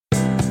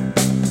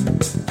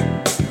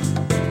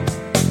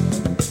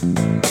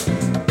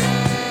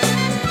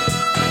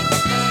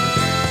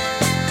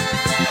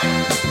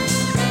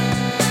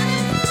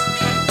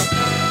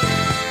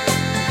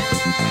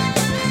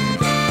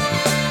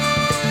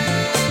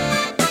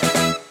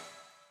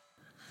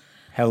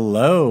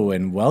Hello,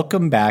 and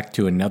welcome back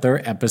to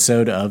another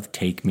episode of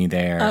Take Me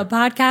There. A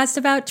podcast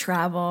about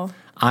travel.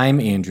 I'm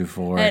Andrew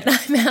Ford. And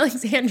I'm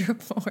Alexandra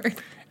Ford.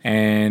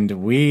 And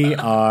we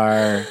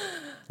are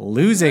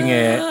losing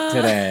it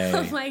today.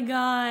 Oh my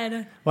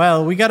God.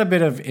 Well, we got a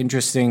bit of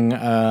interesting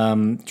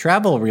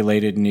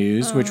travel-related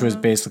news, which was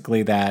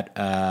basically that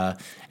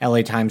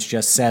LA Times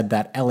just said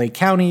that LA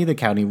County, the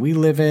county we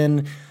live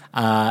in,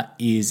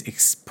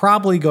 is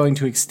probably going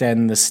to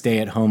extend the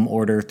stay-at-home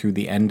order through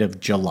the end of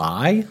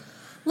July.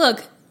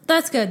 Look,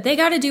 that's good. They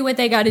got to do what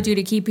they got to do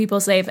to keep people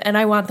safe, and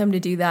I want them to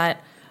do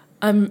that.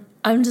 I'm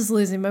just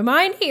losing my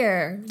mind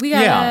here. We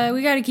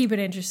gotta keep it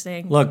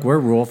interesting. Look, we're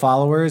rule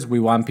followers.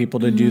 We want people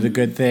to do the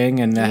good thing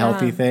and the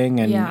healthy thing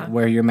and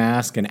wear your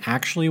mask and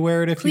actually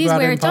wear it if you go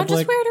out in public. Don't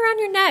just wear it around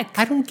your neck.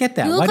 I don't get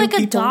that. You look like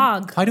a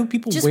dog. Why do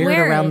people Just wear it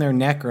wear around it. their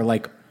neck or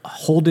like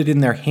hold it in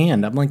their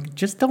hand? I'm like,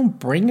 just don't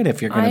bring it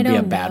if you're going to be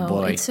a bad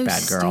boy, it's so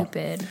bad girl.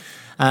 Stupid.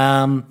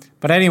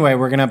 But anyway,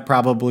 we're going to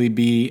probably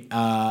be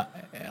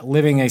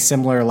living a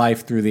similar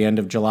life through the end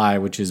of July,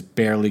 which is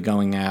barely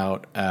going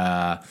out.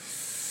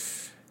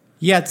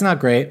 Yeah, it's not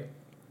great.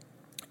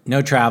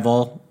 No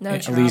travel,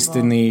 at least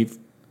in the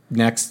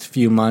next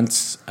few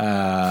months.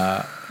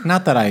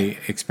 Not that I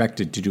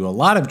expected to do a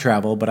lot of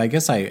travel, but I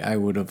guess I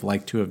would have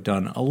liked to have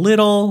done a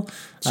little.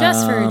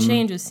 Just for a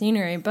change of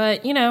scenery.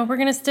 But, we're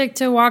going to stick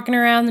to walking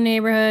around the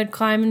neighborhood,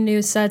 climbing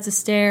new sets of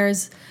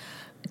stairs,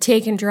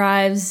 taking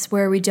drives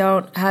where we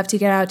don't have to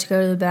get out to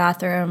go to the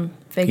bathroom,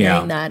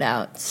 figuring that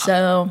out.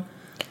 So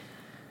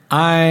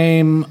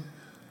I'm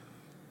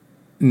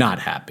not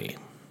happy.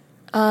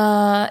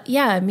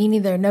 Yeah, me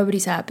neither.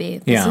 Nobody's happy.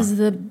 This is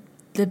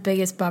the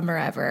biggest bummer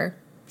ever.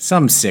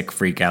 Some sick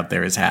freak out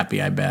there is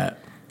happy, I bet.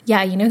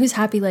 Yeah, you know who's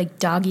happy? Like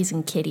doggies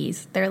and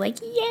kitties. They're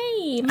like,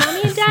 yay,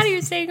 mommy and daddy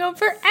are staying home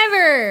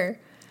forever.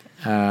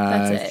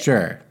 That's it.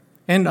 Sure.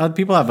 And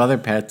people have other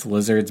pets,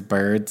 lizards,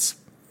 birds.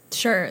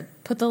 Sure.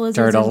 Put the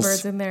lizards Turtles, and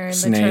birds in there and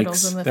snakes. the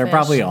turtles and the They're fish.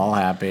 probably all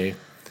happy.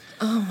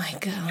 Oh my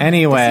God.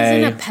 Anyway. This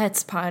isn't a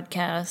pets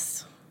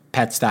podcast.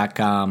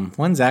 Pets.com.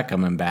 When's that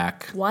coming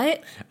back?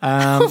 What?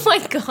 Oh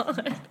my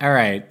God. All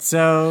right.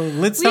 So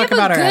let's talk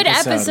about our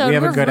episode. We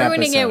have a good We're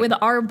ruining episode. it with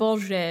our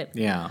bullshit.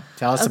 Yeah.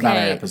 Tell us about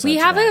our episode. We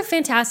have today. a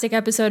fantastic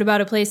episode about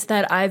a place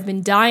that I've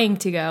been dying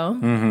to go.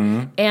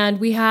 Mm-hmm. And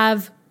we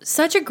have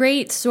such a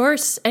great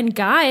source and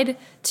guide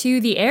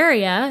to the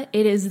area.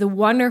 It is the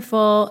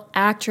wonderful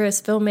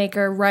actress,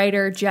 filmmaker,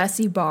 writer,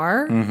 Jessie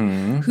Barr,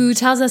 who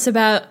tells us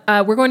about,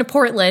 we're going to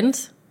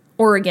Portland,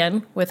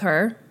 Oregon with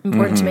her.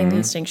 Important to make the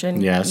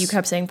distinction. Yes. You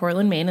kept saying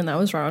Portland, Maine, and that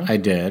was wrong. I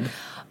did.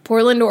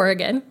 Portland,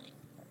 Oregon.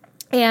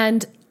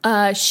 And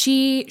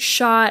she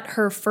shot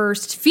her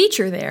first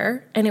feature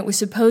there, and it was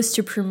supposed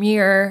to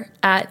premiere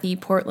at the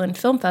Portland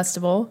Film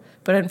Festival,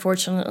 but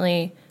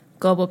unfortunately,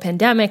 global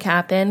pandemic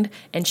happened,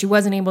 and she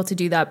wasn't able to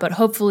do that. But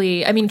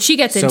hopefully, she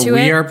gets into it. So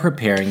we are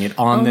preparing it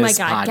on this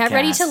podcast. Oh my God, get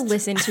ready to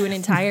listen to an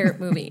entire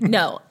movie.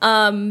 No.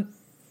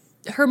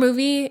 Her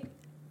movie...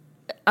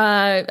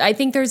 I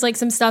think there's like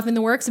some stuff in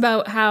the works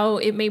about how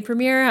it may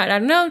premiere. I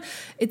don't know.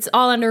 It's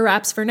all under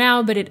wraps for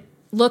now, but it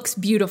looks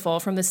beautiful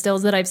from the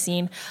stills that I've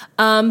seen.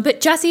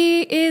 But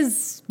Jessie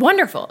is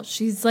wonderful.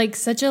 She's like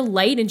such a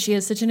light and she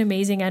has such an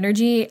amazing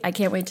energy. I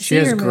can't wait to see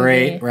her movie. She has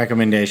great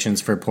recommendations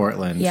for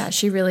Portland. Yeah,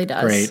 she really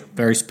does. Great.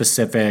 Very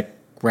specific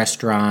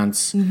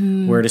restaurants,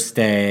 where to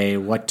stay,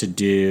 what to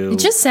do. It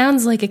just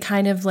sounds like a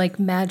kind of like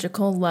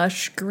magical,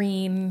 lush,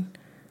 green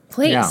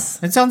place.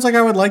 Yeah, it sounds like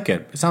I would like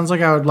it. It sounds like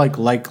I would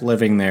like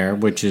living there,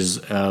 which is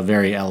a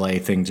very LA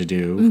thing to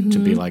do, to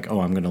be like, oh,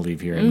 I'm going to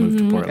leave here and move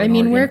to Portland,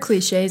 Oregon. We're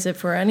cliches if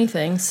for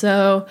anything.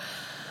 So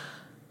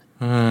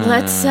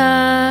let's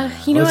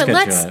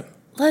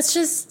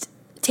just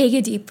take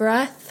a deep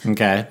breath.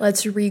 Okay.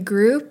 Let's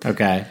regroup.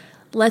 Okay.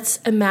 Let's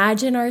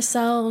imagine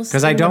ourselves.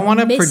 Because I don't want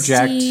to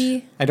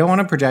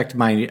project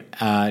my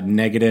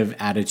negative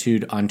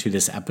attitude onto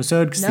this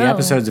episode because the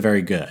episode's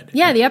very good.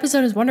 Yeah, the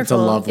episode is wonderful.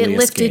 It's a lovely It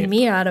lifted escape.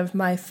 me out of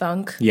my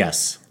funk.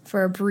 Yes.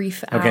 For a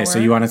brief hour. Okay, so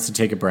you want us to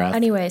take a breath.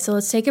 Anyway, so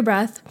let's take a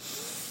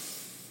breath.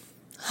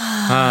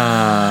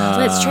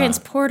 Let's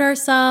transport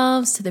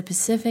ourselves to the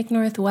Pacific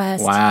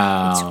Northwest.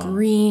 Wow. It's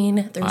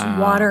green. There's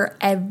water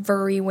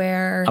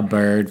everywhere. A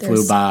bird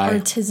flew by.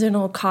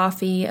 Artisanal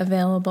coffee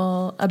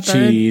available. A bird.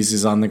 Cheese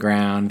is on the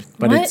ground,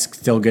 but What? it's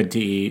still good to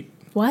eat.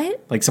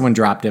 What? Like someone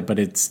dropped it, but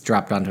it's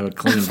dropped onto a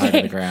clean part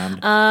of the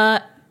ground.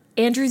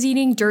 Andrew's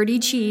eating dirty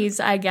cheese,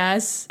 I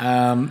guess.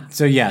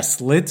 So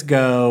yes, let's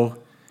go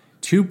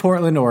to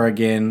Portland,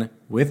 Oregon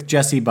with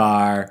Jessie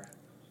Barr.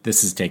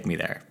 This is Take Me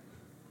There.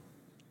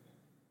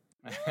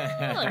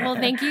 Well,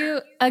 thank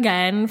you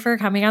again for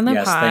coming on the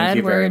Yes, pod. thank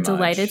you very We're much.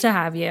 delighted to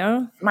have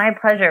you. My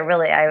pleasure,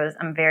 really.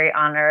 I'm very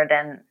honored,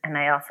 and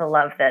I also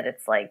love that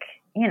it's like,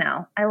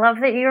 I love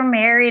that you're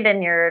married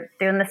and you're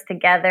doing this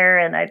together,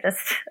 and I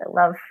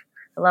love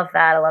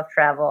that. I love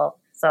travel,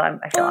 so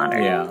I feel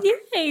honored. Yeah.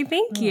 Yay,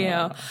 thank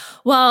you.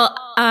 Well,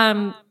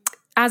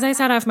 as I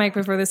said off mic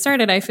before this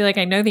started, I feel like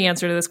I know the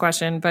answer to this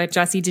question, but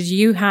Jessie, did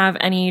you have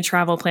any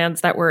travel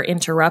plans that were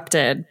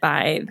interrupted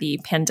by the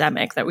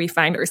pandemic that we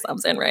find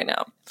ourselves in right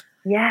now?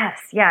 Yes,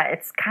 yeah,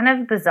 it's kind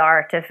of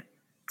bizarre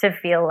to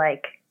feel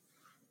like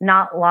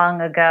not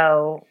long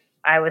ago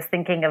I was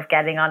thinking of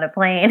getting on a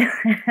plane.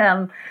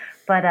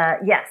 But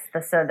yes,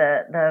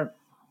 the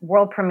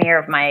world premiere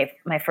of my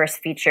first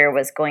feature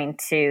was going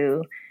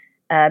to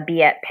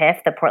be at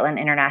PIF, the Portland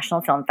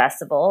International Film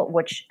Festival,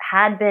 which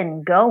had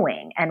been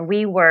going, and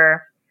we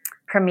were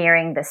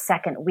premiering the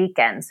second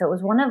weekend. So it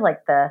was one of like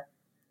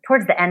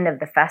towards the end of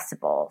the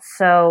festival.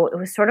 So it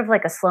was sort of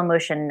like a slow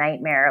motion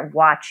nightmare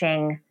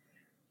watching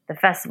the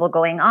festival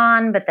going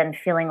on, but then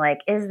feeling like,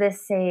 is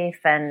this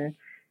safe? And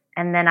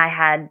then I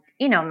had,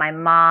 my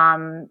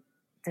mom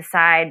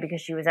decide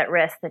because she was at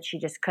risk that she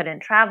just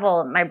couldn't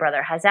travel. My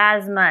brother has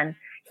asthma and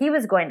he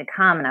was going to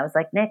come. And I was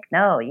like, Nick,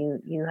 no,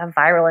 you have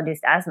viral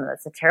induced asthma.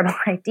 That's a terrible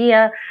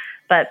idea.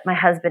 But my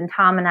husband,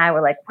 Tom, and I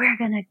were like, we're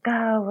going to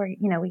go.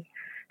 We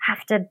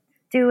have to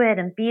do it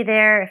and be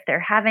there. If they're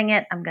having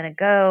it, I'm going to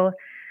go.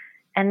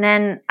 And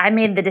then I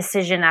made the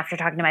decision after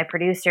talking to my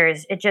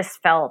producers. It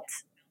just felt,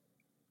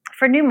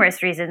 for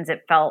numerous reasons,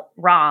 it felt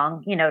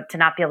wrong, to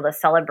not be able to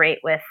celebrate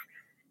with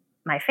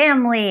my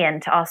family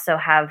and to also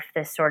have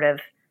this sort of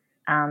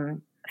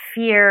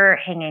fear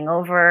hanging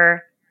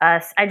over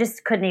us. I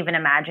just couldn't even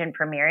imagine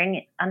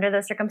premiering under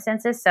those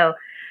circumstances. So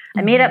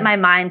I made up my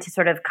mind to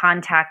sort of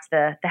contact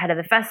the head of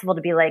the festival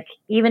to be like,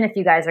 even if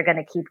you guys are going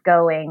to keep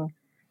going,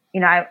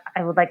 I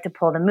would like to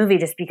pull the movie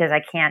just because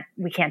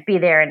we can't be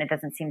there and it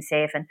doesn't seem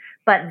safe.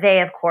 But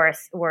they, of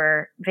course,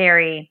 were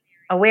very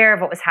aware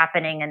of what was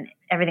happening and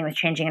everything was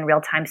changing in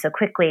real time so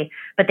quickly,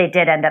 but they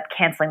did end up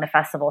canceling the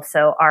festival.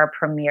 So our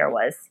premiere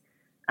was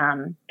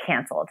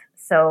canceled.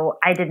 So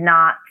I did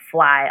not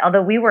fly,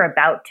 although we were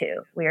about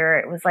to.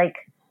 It was like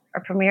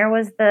our premiere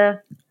was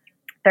the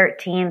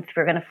 13th. We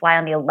were going to fly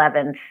on the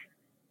 11th.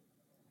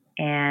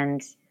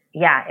 And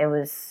yeah,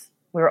 we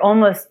were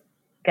almost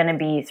going to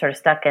be sort of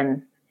stuck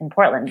in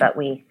Portland, but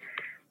we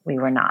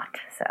were not.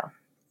 So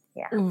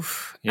yeah.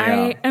 Oof. Yeah.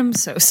 I am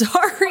so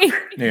sorry.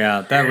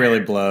 Yeah, that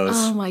really blows.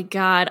 Oh my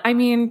God. I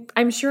mean,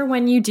 I'm sure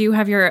when you do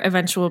have your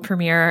eventual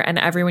premiere and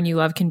everyone you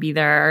love can be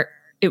there,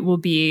 it will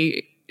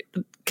be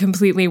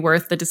completely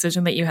worth the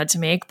decision that you had to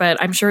make. But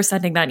I'm sure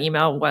sending that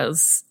email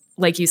was,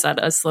 like you said,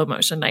 a slow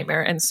motion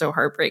nightmare and so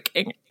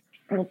heartbreaking.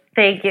 Well,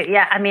 thank you.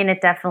 Yeah, I mean,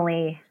 it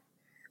definitely,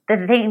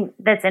 the thing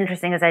that's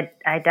interesting is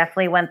I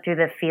definitely went through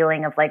the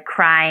feeling of like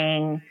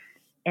crying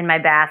in my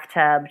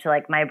bathtub to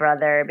like my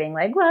brother being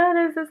like, what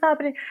is this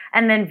happening?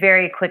 And then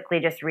very quickly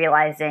just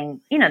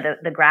realizing,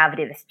 the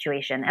gravity of the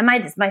situation. And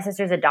my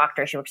sister's a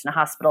doctor. She works in a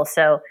hospital.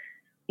 So,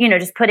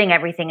 just putting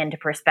everything into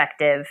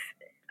perspective,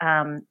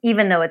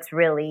 even though it's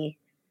really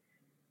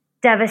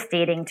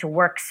devastating to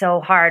work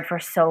so hard for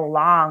so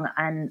long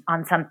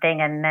on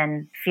something and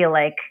then feel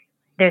like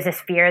there's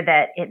this fear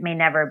that it may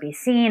never be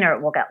seen or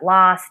it will get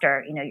lost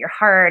or, your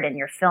heart and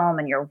your film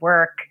and your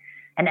work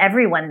and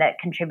everyone that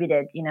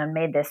contributed,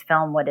 made this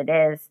film what it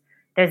is.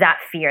 There's that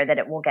fear that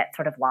it will get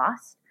sort of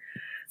lost.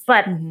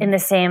 But in the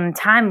same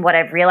time, what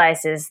I've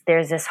realized is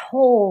there's this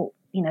whole,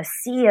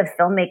 sea of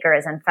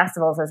filmmakers and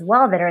festivals as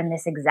well that are in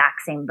this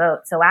exact same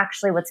boat. So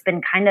actually what's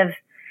been kind of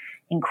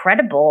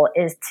incredible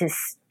is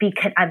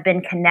I've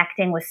been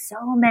connecting with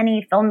so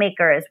many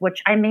filmmakers,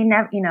 which I may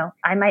never,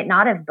 I might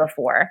not have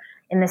before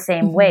in the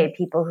same way.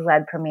 People who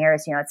had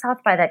premieres, at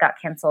South by that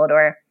got canceled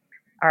or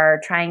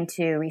are trying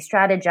to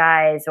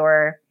re-strategize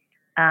or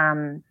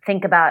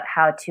think about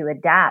how to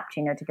adapt,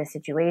 to the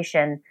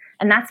situation.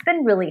 And that's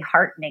been really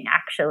heartening,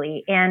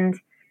 actually. And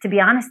to be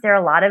honest, there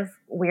are a lot of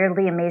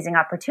weirdly amazing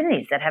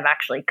opportunities that have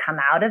actually come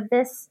out of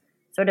this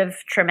sort of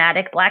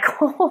traumatic black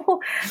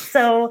hole.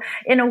 So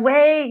in a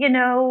way,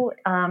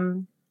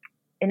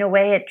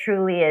 it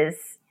truly is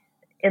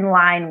in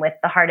line with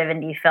the heart of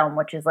indie film,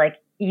 which is like,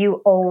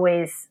 you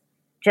always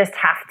just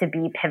have to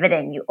be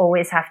pivoting. You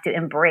always have to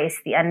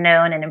embrace the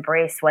unknown and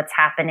embrace what's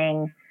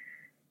happening,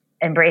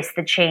 embrace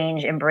the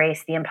change,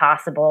 embrace the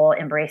impossible,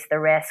 embrace the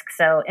risk.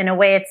 So in a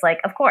way, it's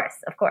like, of course,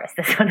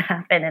 this would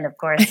happen. And of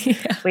course,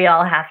 we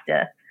all have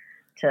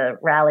to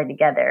rally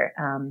together.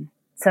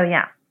 So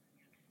yeah.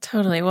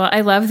 Totally. Well,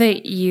 I love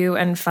that you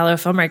and fellow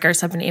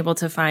filmmakers have been able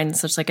to find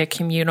such like a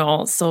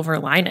communal silver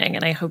lining.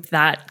 And I hope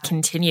that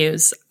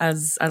continues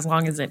as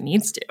long as it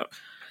needs to.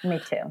 Me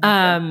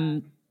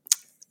too.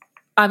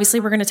 Obviously,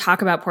 we're going to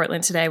talk about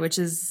Portland today, which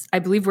is, I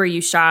believe, where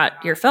you shot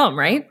your film,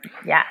 right?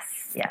 Yes.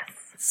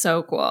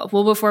 So cool.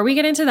 Well, before we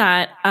get into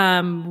that,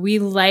 we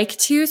like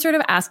to sort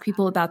of ask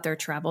people about their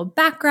travel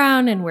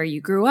background and where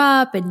you grew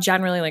up and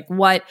generally like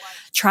what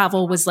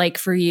travel was like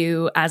for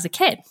you as a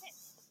kid.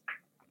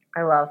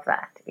 I love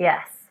that.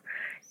 Yes.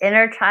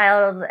 Inner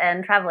child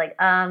and traveling.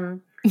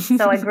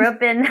 So I grew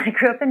up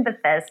in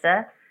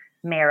Bethesda,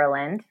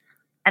 Maryland.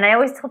 And I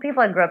always tell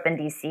people I grew up in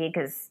DC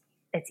because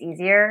it's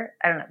easier.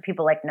 I don't know,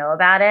 people know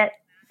about it,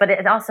 but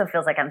it also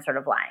feels like I'm sort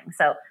of lying.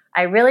 So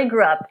I really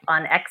grew up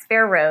on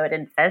Exfair Road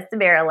in Bethesda,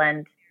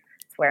 Maryland.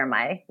 It's where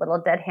my little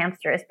dead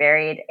hamster is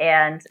buried.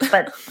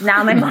 But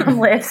now my mom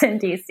lives in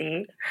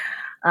DC.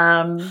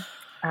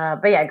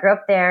 But yeah, I grew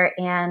up there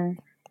and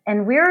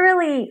and we were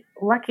really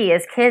lucky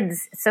as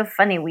kids. It's so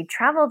funny. We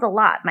traveled a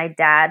lot. My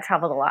dad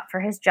traveled a lot for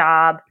his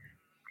job.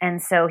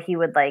 And so he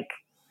would like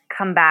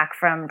come back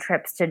from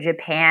trips to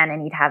Japan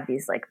and he'd have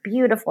these like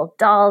beautiful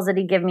dolls that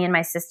he'd give me and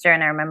my sister.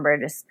 And I remember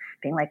just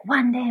being like,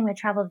 one day I'm going to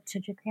travel to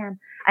Japan.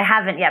 I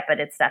haven't yet, but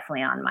it's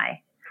definitely on my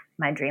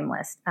dream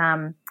list.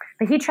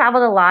 But he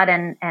traveled a lot,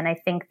 and I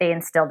think they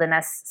instilled in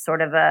us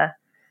sort of a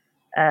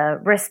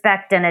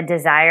respect and a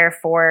desire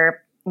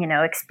for, you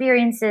know,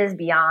 experiences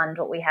beyond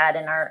what we had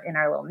in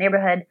our little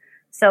neighborhood.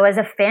 So as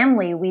a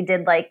family, we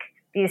did like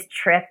these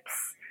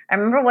trips. I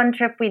remember one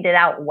trip we did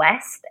out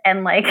west,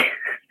 and like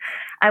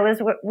there's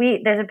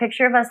a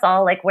picture of us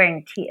all like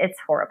wearing it's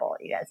horrible,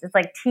 you guys. It's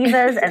like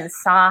Tevas and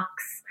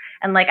socks.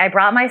 And like I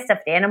brought my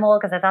stuffed animal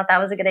because I thought that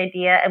was a good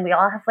idea. And we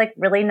all have like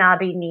really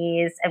knobby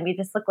knees, and we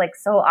just look like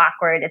so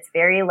awkward. It's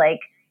very like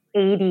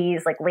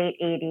 80s, like late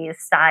 80s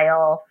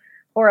style,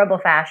 horrible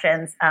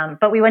fashions.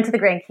 But we went to the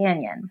Grand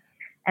Canyon.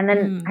 And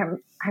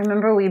then I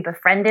remember we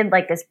befriended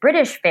like this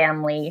British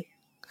family,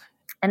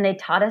 and they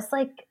taught us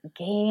like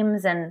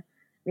games, and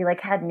we like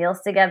had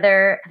meals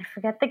together. And I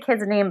forget the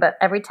kid's name, but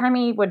every time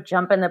he would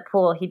jump in the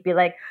pool, he'd be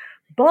like,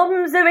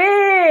 bombs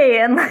away,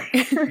 and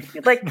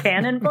like like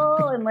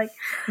cannonball, and like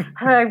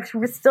I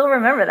still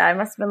remember that. I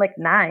must have been like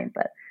 9,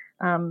 but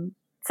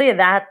so yeah,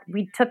 that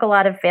we took a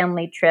lot of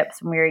family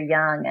trips when we were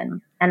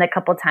young, and a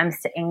couple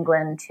times to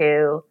England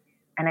too.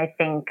 And I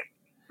think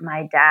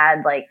my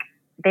dad, like,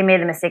 they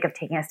made the mistake of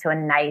taking us to a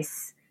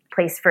nice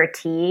place for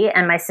tea,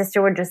 and my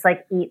sister would just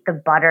like eat the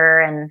butter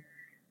and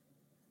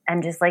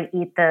just like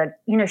eat the,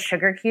 you know,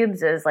 sugar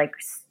cubes is like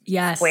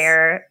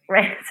square,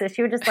 right? So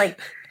she would just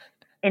like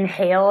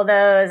inhale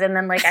those. And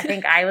then like I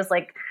think I was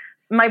like,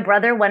 my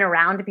brother went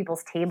around to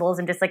people's tables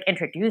and just like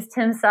introduced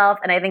himself,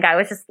 and I think I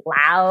was just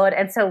loud,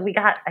 and so we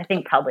got, I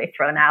think, probably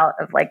thrown out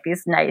of like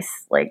these nice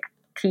like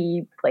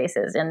tea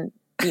places in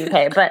the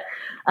UK. But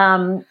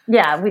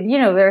yeah, we, you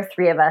know, there were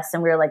 3 of us,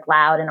 and we were like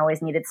loud and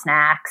always needed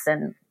snacks,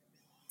 and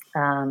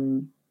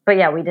but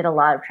yeah, we did a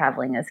lot of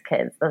traveling as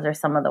kids. Those are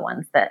some of the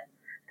ones that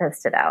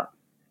stood out.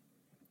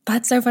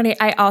 That's so funny.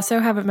 I also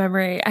have a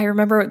memory. I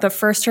remember the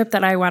first trip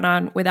that I went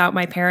on without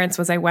my parents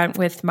was I went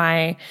with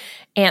my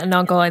aunt and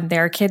uncle and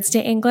their kids to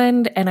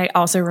England. And I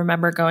also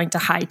remember going to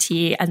high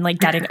tea and like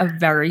getting a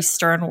very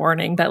stern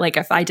warning that like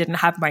if I didn't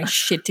have my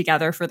shit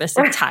together for this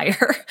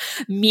entire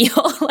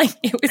meal, like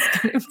it was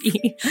going to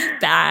be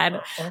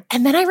bad.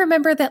 And then I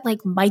remember that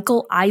like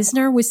Michael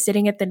Eisner was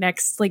sitting at the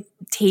next like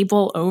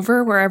table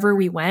over wherever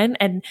we went.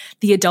 And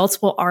the adults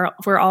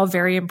were all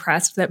very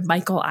impressed that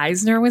Michael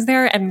Eisner was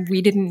there. And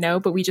we didn't know,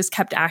 but we just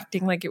kept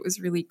acting like it was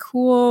really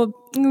cool.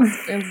 It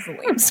was a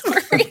lame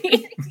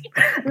story.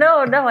 No,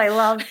 I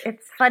love,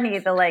 it's funny,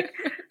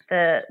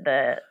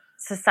 the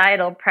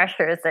societal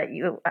pressures that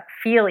you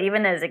feel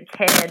even as a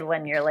kid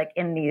when you're like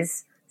in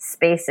these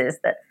spaces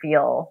that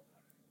feel,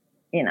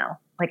 you know,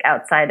 like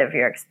outside of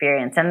your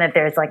experience, and that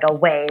there's like a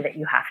way that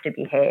you have to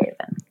behave.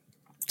 And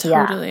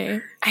totally. Yeah.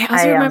 I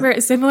also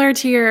remember, similar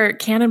to your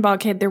Cannonball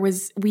Kid,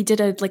 we did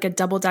a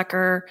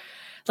double-decker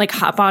like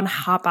hop on,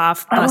 hop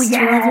off bus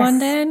tour of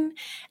London.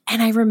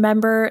 And I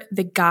remember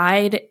the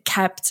guide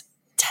kept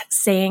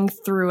saying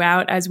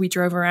throughout as we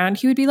drove around,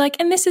 he would be like,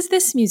 and this is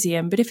this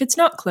museum, but if it's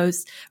not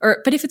closed,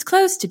 but if it's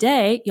closed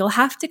today, you'll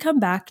have to come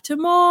back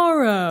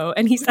tomorrow.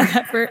 And he said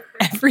that for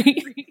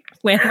every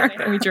landmark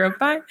that we drove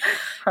by.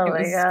 Oh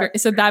my God.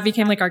 So that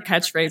became like our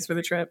catchphrase for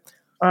the trip.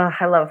 Oh,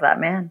 I love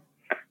that, man.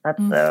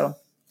 That's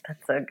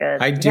so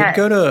good. I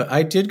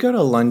did go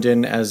to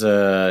London as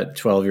a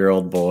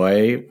 12-year-old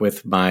boy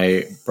with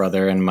my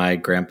brother and my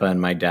grandpa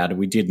and my dad.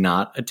 We did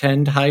not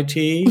attend high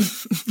tea.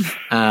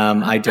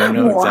 I don't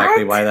know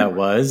exactly why that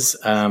was.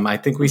 I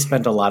think we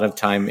spent a lot of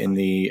time in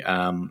the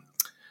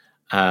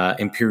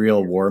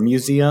Imperial War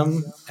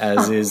Museum,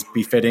 as is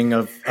befitting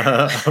of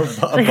a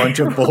bunch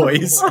of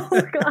boys.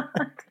 Oh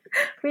God,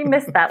 we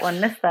missed that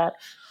one.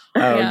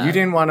 Oh, yeah. You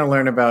didn't want to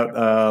learn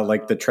about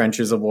like the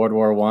trenches of World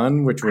War I,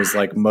 which was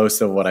like most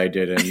of what I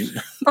did in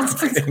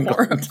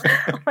England.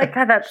 Oh my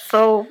God, that's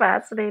so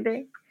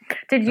fascinating.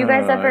 Did you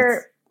guys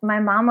ever?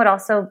 My mom would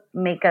also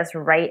make us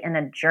write in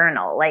a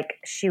journal. Like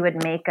she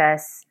would make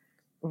us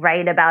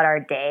write about our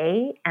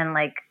day, and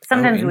like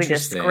sometimes we would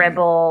just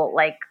scribble,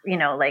 like, you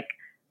know, like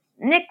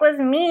Nick was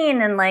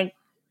mean and like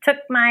took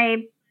my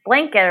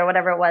blanket or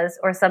whatever it was,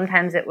 or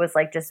sometimes it was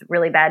like just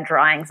really bad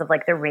drawings of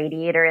like the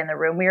radiator in the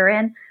room we were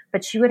in.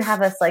 But she would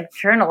have us like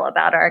journal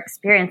about our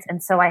experience.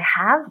 And so I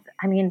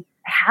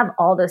have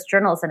all those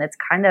journals, and it's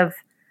kind of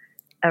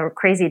a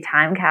crazy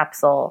time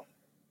capsule.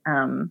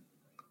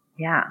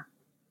 Yeah.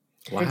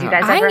 Wow. Did you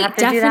guys ever have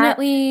to do that?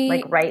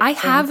 Like write I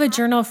have a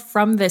journal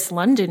from this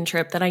London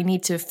trip that I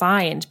need to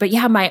find. But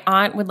yeah, my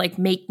aunt would like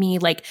make me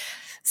like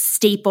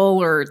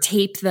staple or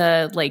tape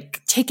the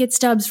like ticket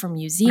stubs from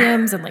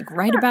museums and like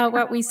write about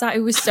what we saw. It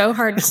was so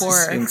hardcore. This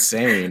is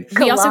insane.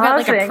 We also got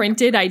like a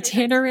printed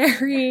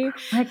itinerary. Oh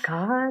my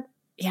God.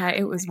 Yeah,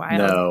 it was wild.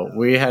 No,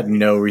 we had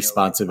no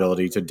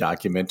responsibility to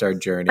document our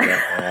journey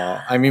at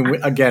all. I mean,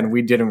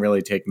 we didn't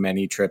really take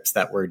many trips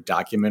that were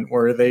document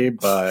worthy,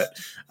 but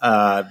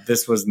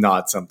this was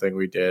not something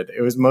we did.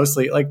 It was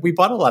mostly like we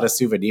bought a lot of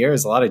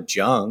souvenirs, a lot of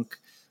junk,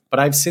 but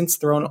I've since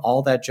thrown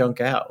all that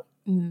junk out.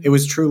 It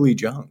was truly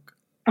junk.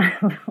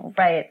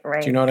 Right.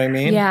 Do you know what I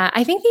mean? Yeah,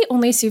 I think the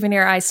only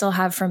souvenir I still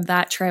have from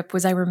that trip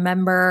was I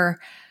remember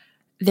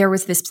there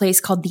was this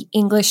place called the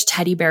English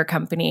Teddy Bear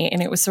Company,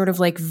 and it was sort of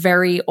like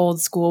very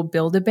old school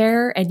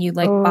Build-A-Bear, and you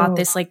like bought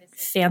this like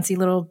fancy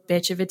little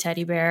bitch of a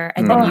teddy bear,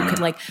 and then you could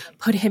like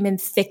put him in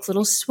thick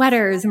little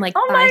sweaters and like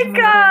buy him a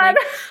little like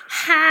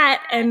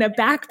hat and a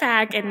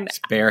backpack. And This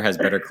bear has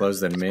better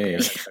clothes than me.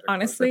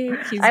 honestly,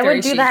 he's I very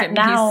would do chic, that and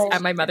now, he's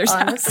at my mother's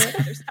house.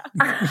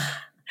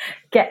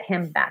 Get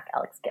him back,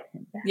 Alex. Get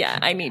him back. Yeah,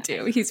 I need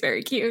to. He's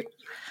very cute.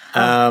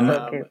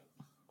 So cute.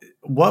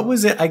 What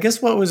was it? I guess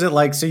what was it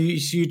like? So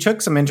you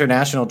took some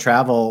international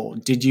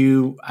travel.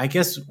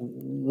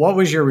 What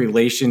was your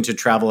relation to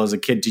travel as a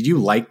kid? Did you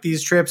like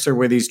these trips, or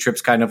were these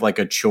trips kind of like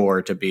a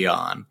chore to be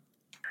on?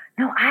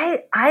 No,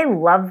 I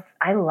loved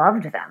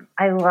them.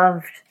 I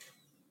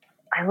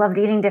loved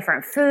eating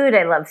different food.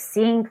 I loved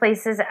seeing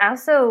places.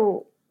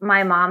 Also,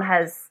 my mom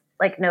has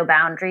like no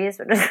boundaries,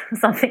 which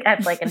is something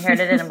I've like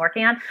inherited and I'm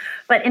working on.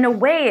 But in a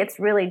way, it's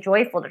really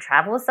joyful to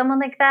travel with someone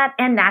like that.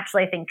 And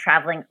naturally, I think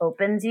traveling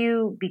opens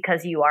you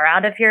because you are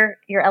out of your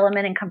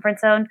element and comfort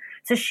zone.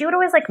 So she would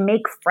always like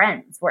make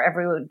friends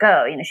wherever we would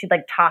go. You know, she'd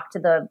like talk to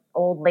the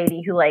old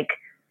lady who like,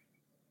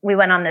 we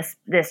went on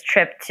this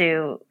trip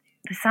to,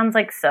 this sounds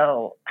like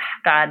so,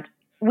 God,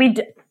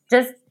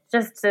 just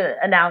to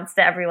announce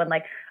to everyone,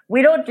 like,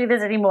 we don't do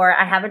this anymore.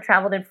 I haven't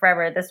traveled in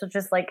forever. This was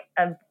just like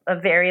a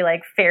very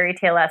like fairy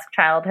tale-esque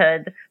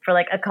childhood for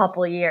like a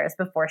couple of years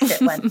before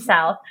shit went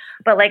south.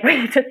 But like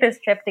we took this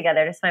trip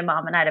together, just my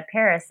mom and I, to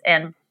Paris,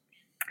 and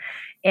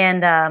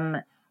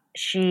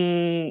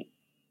she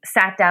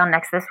sat down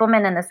next to this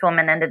woman, and this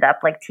woman ended up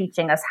like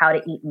teaching us how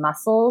to eat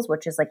mussels,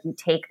 which is like you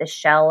take the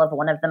shell of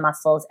one of the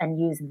mussels and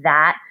use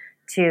that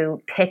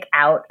to pick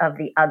out of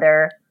the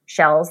other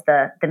shells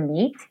the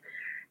meat.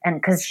 And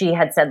because she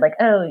had said like,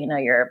 oh, you know,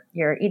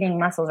 you're eating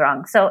mussels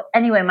wrong. So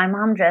anyway, my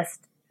mom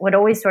just would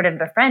always sort of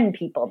befriend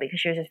people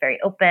because she was just very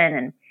open.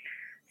 And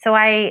so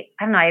I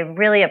don't know, I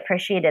really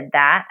appreciated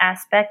that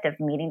aspect of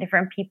meeting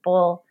different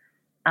people.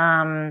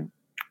 When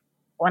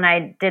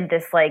I did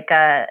this like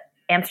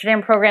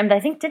Amsterdam program, I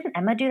think, didn't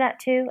Emma do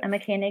that too? Emma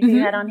Koenig, who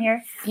you had on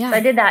here? Yeah. So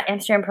I did that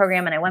Amsterdam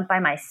program, and I went by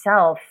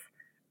myself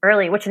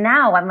early, which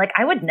now I'm like,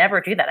 I would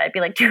never do that. I'd be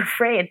like too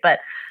afraid. But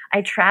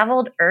I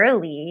traveled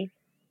early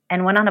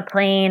and went on a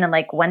plane and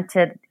like went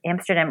to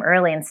Amsterdam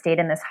early and stayed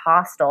in this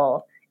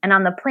hostel. And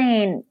on the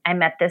plane, I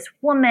met this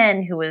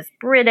woman who was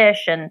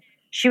British, and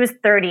she was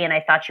 30, and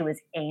I thought she was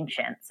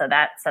ancient. So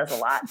that says a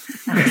lot.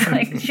 I was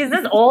like, she's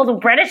this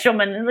old British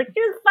woman. And like, she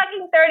was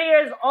fucking 30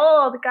 years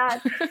old. God,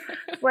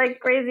 it's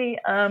like crazy.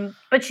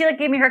 But she like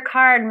gave me her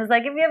card and was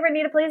like, if you ever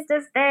need a place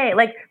to stay,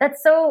 like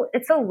it's so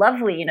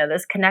lovely. You know,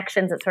 those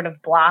connections that sort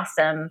of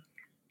blossom,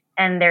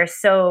 and they're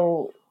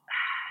so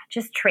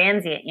just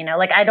transient, you know,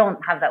 like I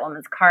don't have that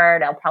woman's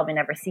card. I'll probably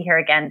never see her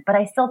again, but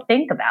I still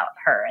think about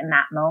her in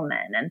that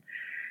moment.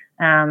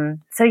 And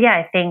so, yeah,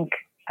 I think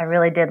I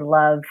really did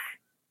love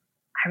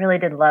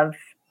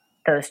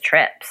those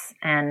trips,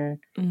 and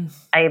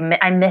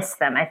I miss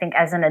them. I think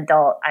as an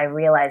adult, I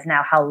realize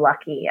now how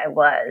lucky I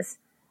was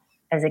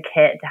as a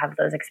kid to have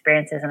those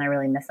experiences, and I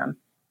really miss them.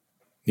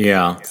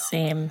 Yeah.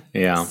 Same.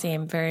 Yeah.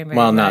 Same. Very, very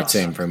Well, much. not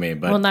same for me,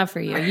 but well, not for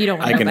you. You don't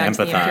want I to can go back to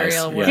the empathize,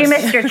 Imperial yes. Wars. Do you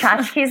miss your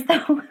tchotchkes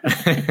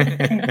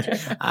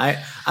though?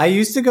 I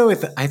used to go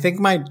with, I think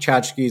my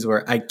tchotchkes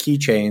were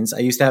keychains. I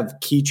used to have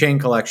keychain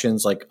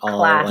collections like all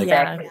Classic.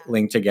 like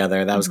linked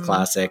together. That was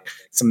classic.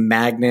 Some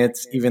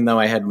magnets, even though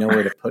I had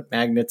nowhere to put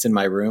magnets in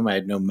my room. I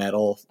had no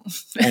metal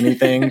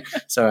anything.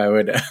 So I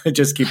would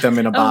just keep them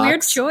in a box. A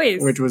weird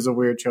choice. Which was a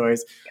weird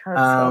choice. That's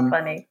so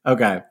funny.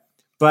 Okay.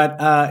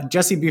 But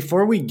Jesse,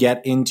 before we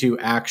get into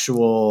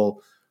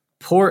actual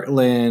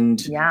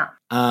Portland, Yeah.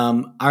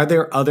 are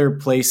there other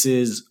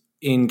places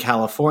in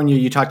California?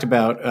 You talked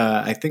about,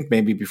 I think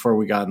maybe before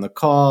we got on the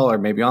call, or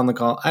maybe on the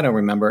call, I don't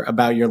remember,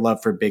 about your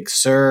love for Big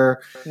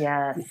Sur.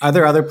 Yes. Are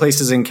there other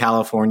places in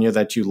California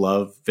that you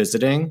love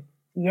visiting?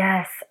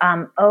 Yes.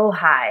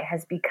 Ojai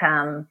has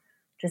become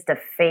just a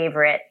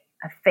favorite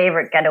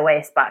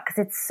getaway spot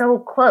because it's so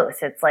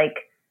close. It's like,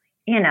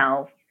 you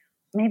know,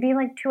 maybe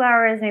like 2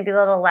 hours, maybe a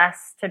little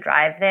less to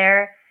drive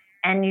there.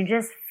 And you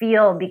just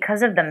feel,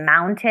 because of the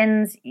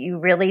mountains, you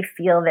really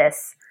feel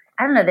this,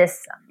 I don't know,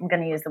 this, I'm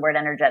going to use the word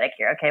energetic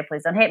here. Okay,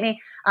 please don't hate me.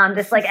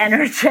 This like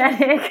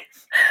energetic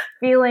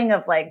feeling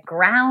of like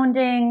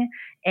grounding.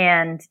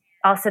 And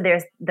also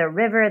there's the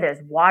river,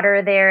 there's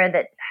water there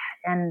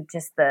and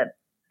just the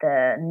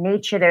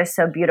nature there is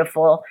so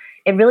beautiful.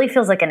 It really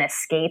feels like an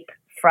escape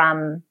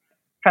from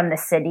the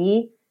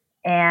city.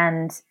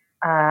 And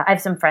I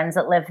have some friends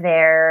that live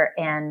there,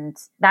 and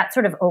that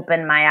sort of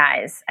opened my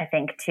eyes, I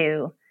think,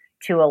 to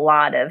a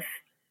lot of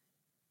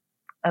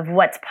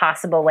what's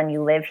possible when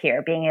you live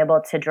here, being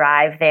able to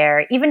drive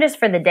there, even just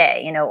for the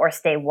day, you know, or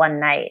stay one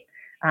night.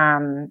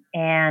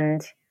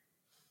 And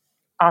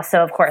also,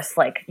 of course,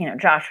 like, you know,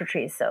 Joshua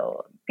Tree is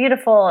so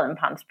beautiful and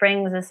Palm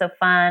Springs is so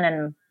fun.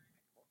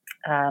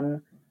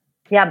 And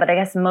yeah, but I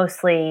guess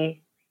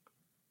mostly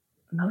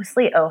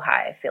Ojai,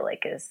 I feel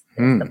like is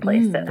the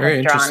place that Very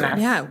has drawn interesting. us.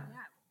 Yeah.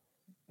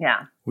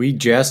 Yeah. We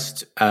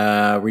just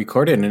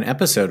recorded an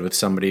episode with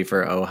somebody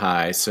for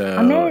Ojai, so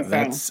Amazing.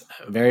 that's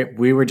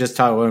we were just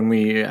talking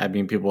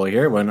when people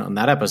here when on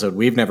that episode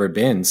we've never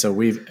been, so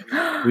we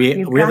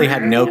really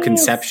had no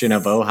conception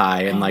of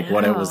Ojai and like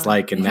what it was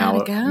like, and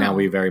now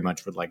we very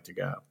much would like to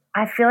go.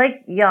 I feel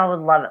like y'all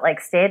would love it. Like,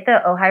 stay at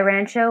the Ojai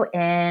Rancho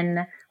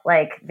Inn.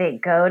 Like, they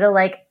go to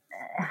like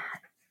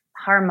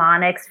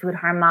Harmonics, Food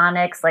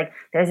Harmonics. Like,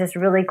 there's this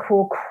really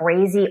cool,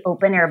 crazy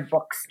open air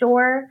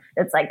bookstore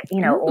that's like,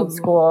 you know, old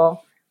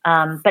school.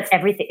 But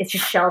everything, it's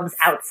just shelves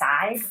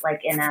outside,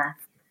 like in a,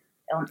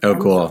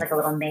 cool. Like a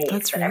little maze.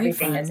 That's but really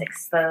everything fun. is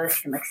exposed.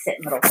 You can like sit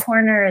in little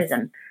corners,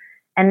 and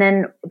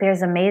then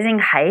there's amazing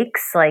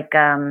hikes. Like,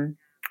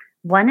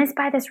 one is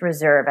by this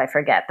reserve, I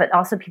forget, but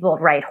also people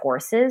ride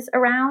horses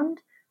around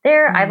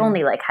there. I've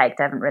only like hiked,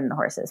 I haven't ridden the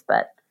horses,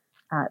 but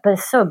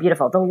it's so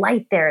beautiful. The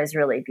light there is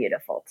really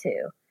beautiful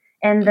too.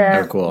 And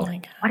Cool.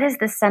 What is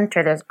the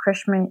center? There's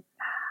Krishna.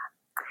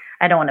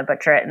 I don't want to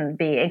butcher it and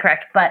be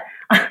incorrect, but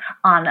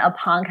on a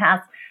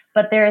podcast.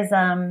 But there's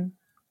a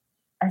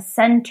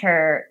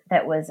center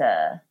that was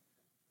a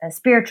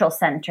spiritual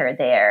center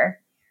there,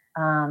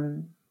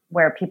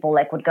 where people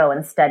like would go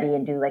and study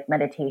and do like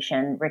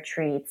meditation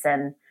retreats.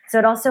 And so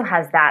it also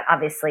has that.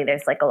 Obviously,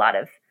 there's like a lot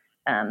of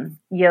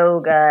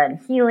yoga and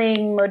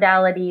healing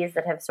modalities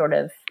that have sort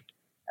of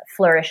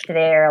flourished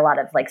there. A lot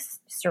of like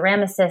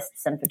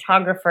ceramicists and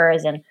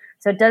photographers, and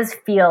so it does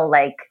feel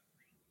like,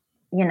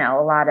 you know,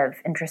 a lot of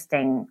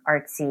interesting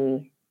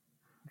artsy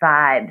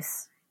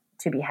vibes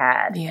to be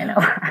had. Yeah. You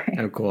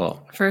know? Oh,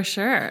 cool. For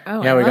sure.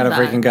 Oh, Yeah, I we love gotta that.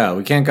 freaking go.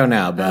 We can't go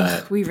now,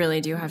 but We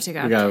really do have to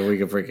go. we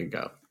can freaking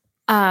go.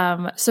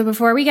 So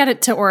before we get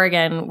it to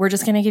Oregon, we're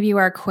just going to give you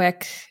our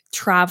quick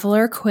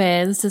traveler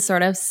quiz to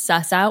sort of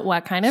suss out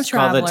what kind of It's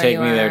called traveler the Take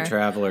you Me are. There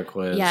Traveler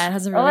Quiz. Yeah, it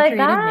has a Oh really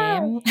my creative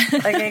God. name.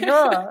 Okay,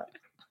 cool.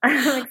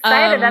 I'm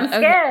excited. I'm Okay.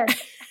 scared.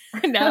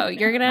 No,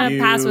 you're gonna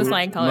pass with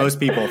flying colors. Most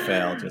people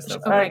fail. Just Oh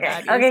my Okay.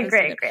 God, you're Okay, so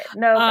great, stupid. great.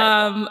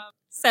 No.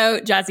 So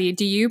Jazzy,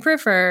 do you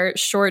prefer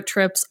short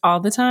trips all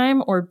the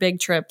time or big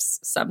trips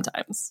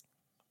sometimes?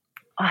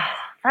 Oh,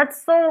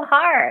 that's so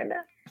hard.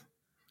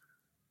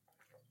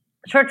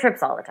 Short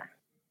trips all the time.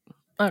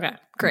 Okay,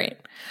 great.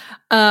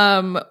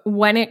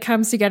 When it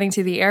comes to getting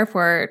to the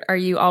airport, are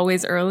you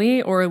always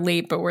early or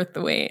late but worth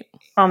the wait?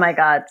 Oh my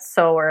God,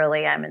 so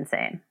early. I'm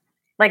insane.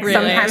 Like, Really?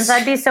 sometimes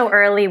I'd be so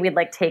early we'd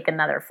like take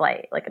another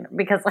flight,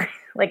 because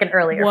like an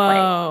earlier flight.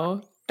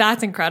 Whoa,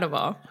 that's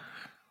incredible.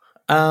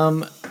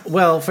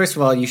 Well, first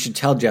of all, you should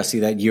tell Jessie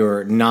that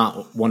you're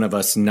not one of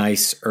us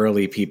nice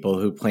early people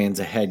who plans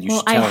ahead. You Well,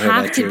 should I tell her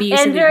have that to you're- be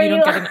so Andrew, that you don't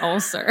you- get an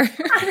ulcer.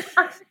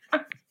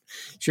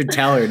 should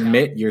tell her,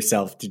 admit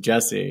yourself to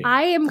Jessie.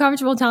 I am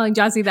comfortable telling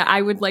Jessie that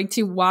I would like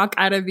to walk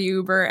out of the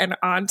Uber and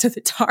onto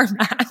the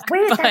tarmac.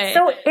 Wait, but that's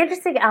so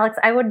interesting, Alex.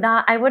 I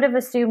would have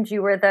assumed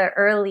you were the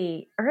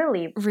early.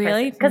 Really? Because No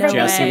I think of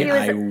Jessie, you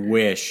I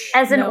wish.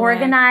 as an No way.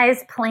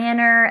 organized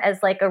planner,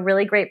 as like a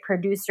really great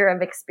producer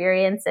of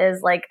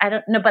experiences. Like, I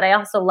don't know, but I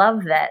also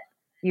love that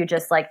you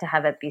just like to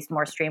have it be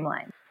more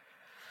streamlined.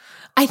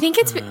 I think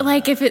it's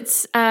like if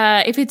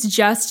it's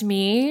just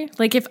me,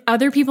 like if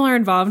other people are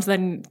involved,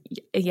 then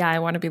yeah, I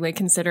want to be like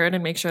considerate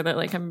and make sure that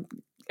like I'm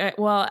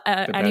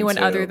anyone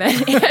who? other than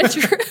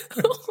Andrew.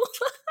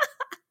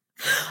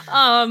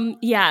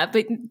 Yeah,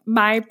 but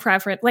my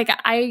preference, like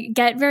I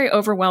get very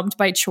overwhelmed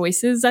by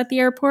choices at the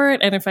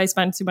airport, and if I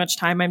spend too much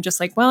time, I'm just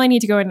like, well, I need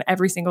to go in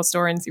every single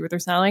store and see what they're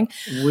selling.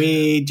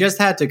 We just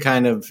had to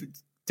kind of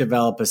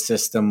develop a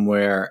system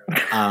where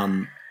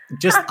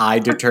just I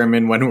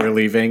determine when we're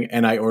leaving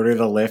and I order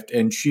the lift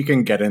and she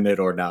can get in it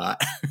or not.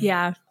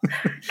 Yeah.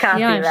 Copy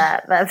Yeah.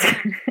 that. That's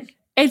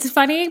It's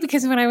funny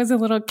because when I was a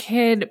little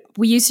kid,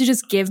 we used to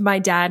just give my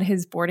dad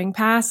his boarding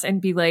pass and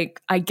be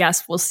like, I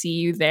guess we'll see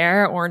you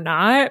there or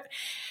not.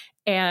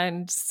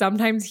 And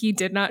sometimes he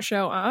did not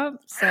show up.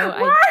 So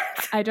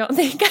I don't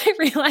think I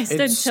realized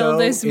until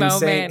this insane.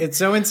 moment. It's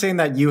so insane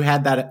that you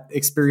had that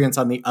experience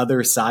on the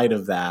other side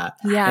of that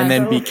Yeah. and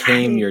then So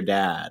became funny. your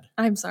dad.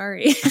 I'm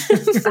sorry.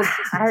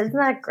 Isn't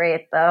that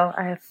great though?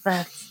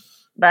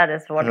 That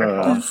is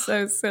wonderful. It's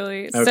so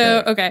silly. Okay.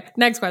 So, okay,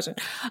 next question.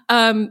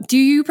 Do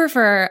you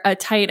prefer a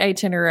tight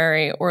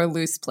itinerary or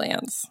loose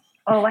plans?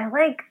 Oh,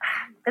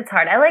 it's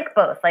hard. I like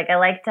both. Like, I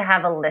like to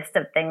have a list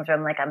of things where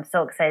I'm like, I'm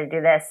so excited to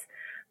do this.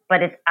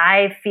 But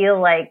I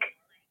feel like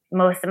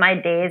most of my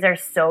days are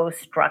so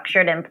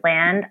structured and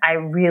planned. I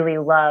really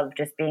love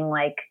just being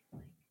like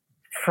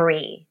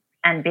free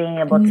and being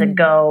able to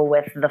go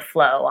with the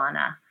flow on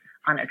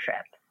a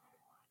trip.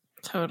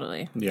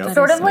 Totally. Yep. That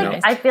Sort is of so like,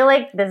 nice. I feel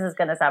like this is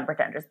going to sound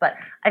pretentious, but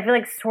I feel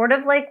like sort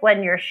of like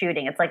when you're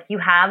shooting, it's like you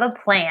have a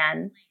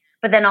plan,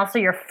 but then also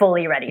you're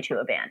fully ready to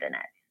abandon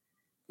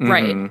it.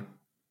 Right.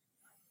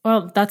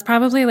 Well, that's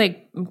probably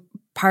like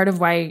part of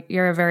why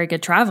you're a very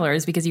good traveler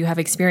is because you have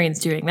experience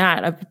doing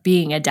that, of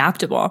being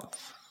adaptable.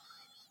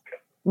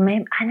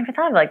 Maybe I never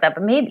thought of it like that,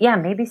 but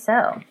maybe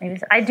so. Maybe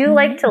so. I do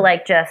like to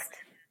like just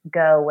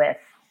go with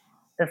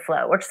the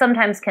flow, which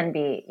sometimes can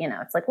be,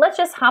 it's like, let's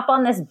just hop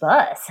on this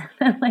bus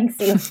and like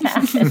see what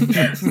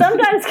happens.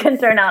 Sometimes can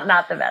turn out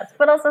not the best,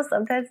 but also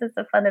sometimes it's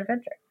a fun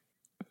adventure.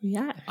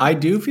 Yeah. I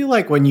do feel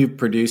like when you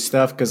produce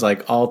stuff, because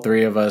like all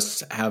three of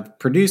us have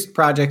produced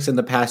projects in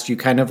the past, you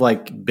kind of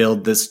like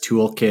build this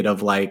toolkit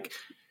of like,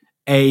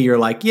 you're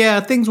like, yeah,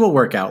 things will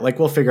work out. Like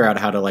we'll figure out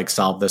how to like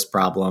solve this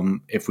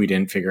problem if we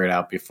didn't figure it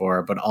out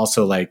before. But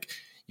also like,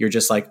 you're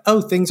just like,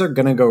 oh, things are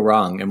going to go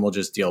wrong and we'll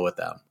just deal with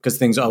them because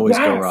things always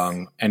go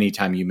wrong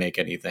anytime you make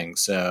anything.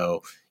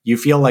 So you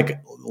feel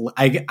like,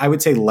 I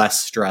would say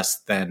less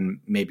stressed than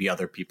maybe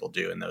other people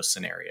do in those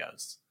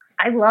scenarios.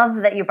 I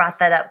love that you brought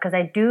that up because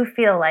I do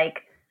feel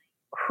like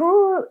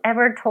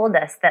whoever told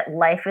us that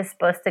life is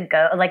supposed to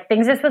go, like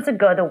things are supposed to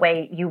go the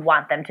way you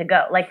want them to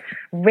go. Like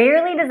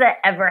rarely does that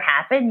ever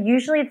happen.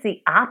 Usually it's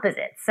the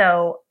opposite.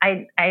 So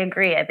I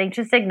agree. I think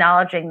just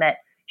acknowledging that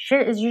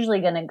shit is usually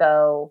going to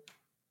go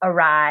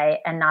awry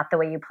and not the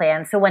way you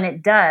plan. So when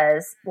it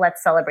does,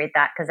 let's celebrate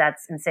that because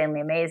that's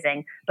insanely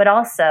amazing. But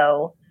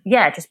also,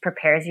 it just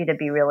prepares you to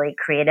be really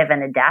creative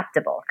and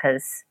adaptable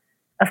because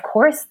of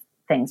course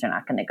things are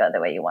not going to go the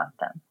way you want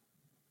them.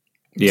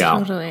 Yeah.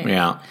 Totally.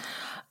 Yeah.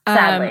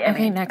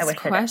 Sadly. Next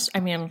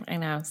question. I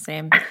know,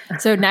 same.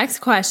 So next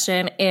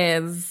question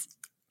is,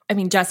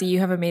 Jessie, you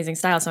have amazing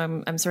style,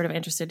 so I'm sort of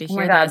interested to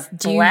hear this.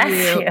 Do you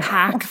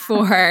pack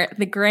for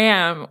the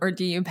gram or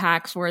do you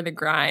pack for the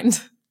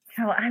grind?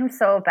 Oh, I'm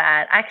so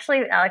bad.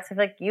 Actually, Alex, I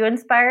feel like you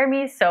inspire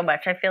me so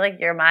much. I feel like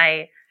you're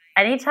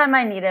anytime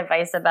I need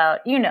advice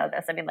about,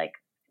 this, like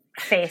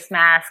face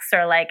masks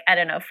or like, I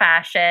don't know,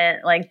 fashion,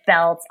 like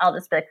belts, I'll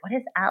just be like, what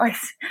is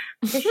Alex?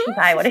 What does she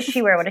buy? What does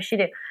she wear? What does she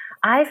do?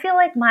 I feel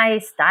like my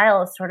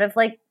style is sort of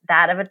like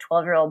that of a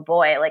 12-year-old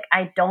boy. Like,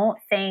 I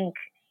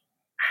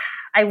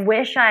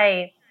wish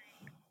I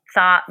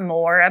thought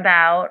more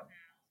about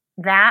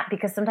that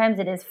because sometimes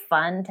it is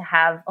fun to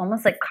have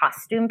almost like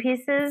costume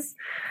pieces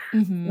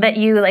that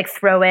you like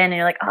throw in and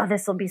you're like, oh,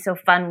 this will be so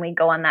fun when we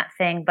go on that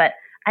thing. But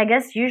I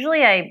guess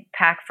usually I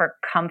pack for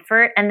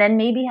comfort and then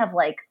maybe have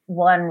like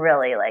one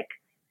really like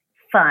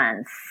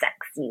fun,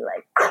 sexy,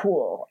 like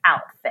cool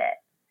outfit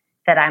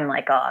that I'm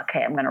like, oh,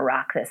 okay, I'm going to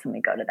rock this when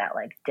we go to that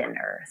like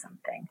dinner or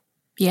something.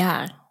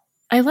 Yeah.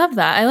 I love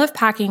that. I love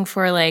packing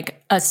for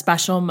like a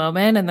special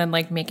moment and then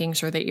like making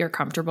sure that you're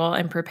comfortable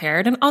and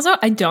prepared. And also,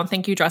 I don't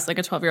think you dress like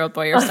a 12-year-old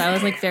boy. Your style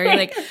is like very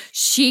like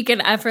chic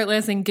and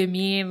effortless and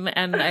gamine,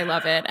 and I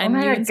love it. And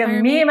you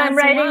inspire me. I'm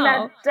writing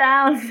that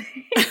down.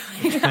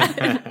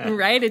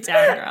 Write it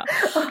down, girl.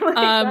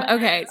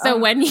 Okay, so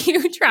when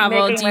you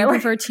travel, do you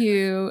prefer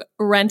to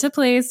rent a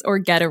place or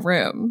get a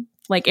room,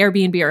 like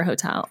Airbnb or a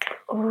hotel?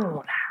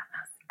 Oh,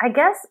 I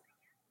guess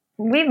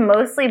we've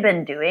mostly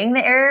been doing the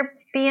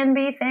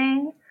Airbnb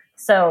thing,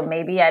 so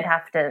maybe I'd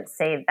have to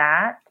say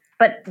that.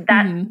 But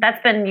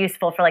that's been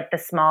useful for like the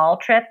small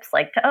trips,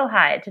 like to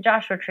Ojai, to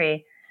Joshua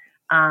Tree.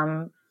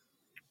 But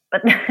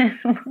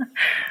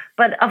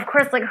of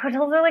course, like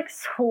hotels are like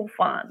so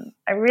fun.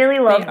 I really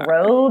love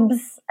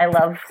robes. I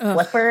love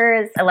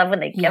slippers. I love when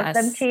they give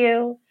them to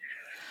you.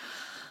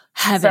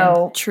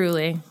 Heaven,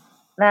 truly.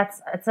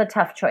 It's a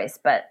tough choice,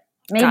 but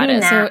maybe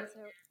now. So,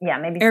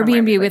 maybe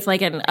Airbnb with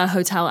like a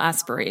hotel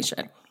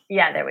aspiration.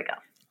 Yeah, there we go.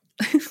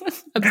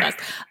 Obsessed.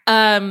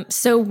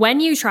 So when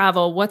you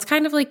travel, what's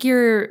kind of like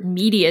your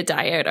media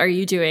diet? Are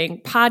you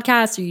doing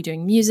podcasts? Are you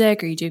doing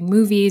music? Are you doing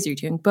movies? Are you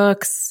doing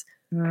books?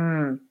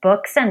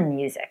 Books and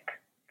music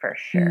for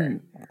sure.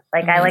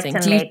 Like amazing. I like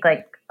to make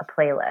like a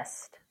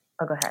playlist.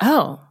 Oh, go ahead.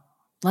 Oh,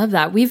 love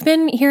that. We've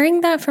been hearing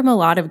that from a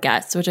lot of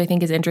guests, which I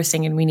think is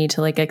interesting, and we need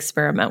to like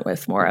experiment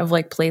with more of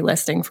like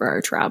playlisting for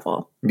our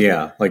travel.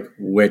 Yeah, like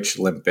which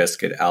Limp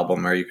Bizkit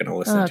album are you going to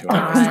listen to?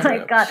 Oh my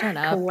god,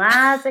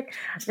 classic!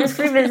 I just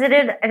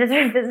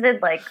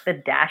revisited like the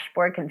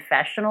Dashboard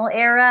Confessional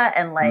era,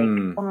 and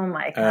like oh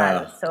my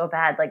god, it's so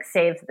bad. Like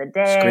Saves the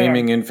Day,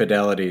 Screaming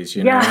Infidelities.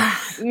 You know,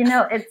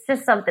 it's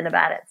just something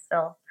about it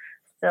still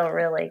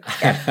really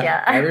gets you.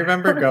 I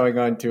remember going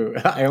on to.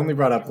 I only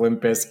brought up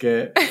Limp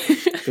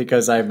Bizkit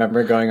because I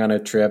remember going on a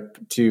trip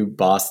to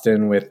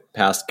Boston with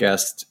past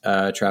guest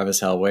Travis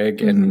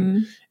Helwig,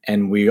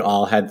 and we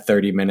all had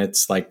 30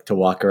 minutes like to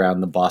walk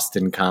around the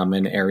Boston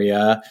Common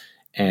area,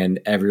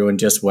 and everyone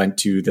just went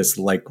to this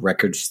like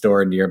record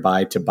store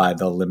nearby to buy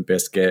the Limp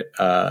Bizkit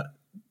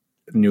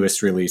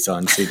newest release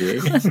on CD.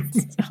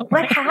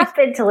 What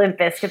happened to Limp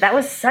Bizkit? That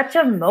was such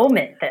a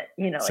moment that,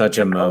 such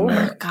a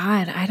moment. Oh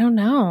God, I don't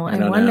know.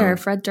 I wonder,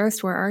 Fred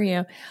Durst, where are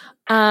you?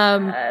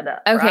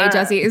 Okay,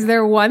 Jessie, is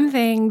there one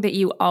thing that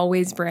you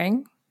always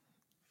bring?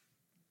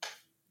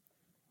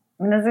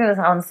 I mean, this is going to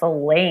sound so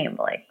lame,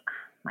 like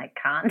my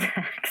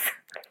contacts.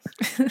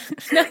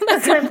 No,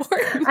 that's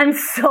important. I'm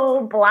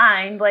so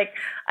blind. Like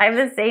I have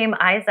the same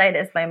eyesight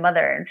as my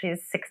mother, and she's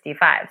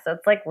 65, so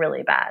it's like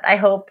really bad. I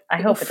hope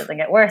it doesn't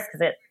get worse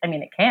because it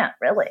can't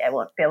really. I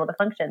won't be able to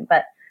function.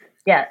 But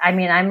yeah, I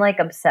mean, I'm like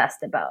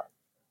obsessed about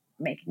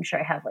making sure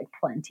I have like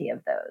plenty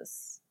of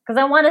those because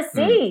I want to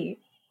see.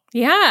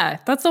 Yeah,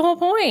 that's the whole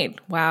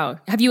point. Wow.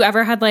 Have you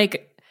ever had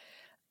like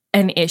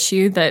an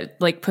issue that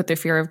like put the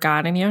fear of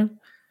God in you?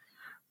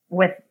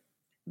 With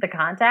the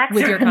contacts?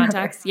 With your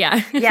contacts?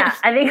 Yeah. Yeah.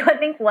 I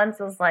think once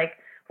was like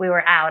we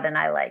were out and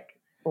I like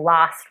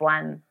lost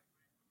one,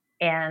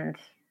 and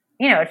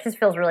it just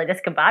feels really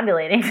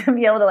discombobulating to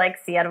be able to like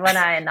see out of one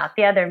eye and not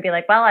the other and be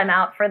like, well, I'm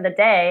out for the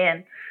day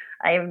and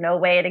I have no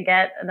way to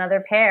get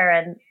another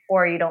pair,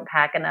 or you don't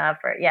pack enough,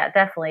 or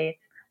definitely.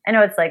 I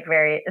know it's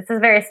a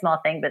very small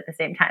thing, but at the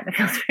same time, it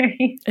feels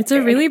very It's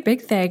a really big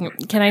thing.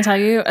 Can I tell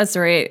you a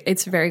story?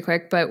 It's very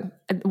quick, but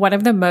one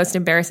of the most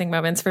embarrassing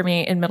moments for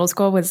me in middle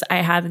school was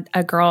I had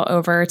a girl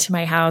over to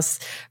my house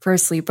for a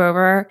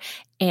sleepover,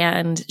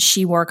 and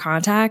she wore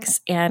contacts.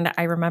 And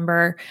I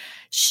remember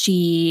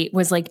she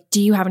was like,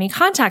 do you have any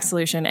contact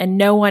solution? And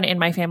no one in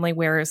my family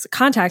wears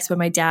contacts, but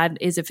my dad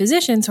is a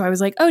physician. So I was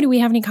like, oh, do we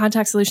have any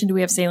contact solution? Do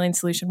we have saline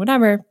solution?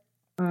 Whatever.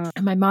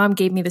 And my mom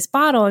gave me this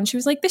bottle and she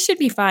was like, this should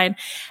be fine.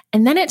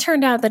 And then it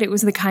turned out that it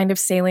was the kind of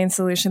saline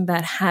solution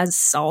that has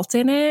salt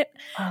in it.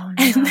 Oh,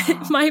 no. And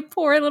then my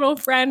poor little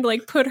friend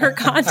like put her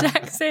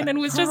contacts in and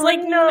was just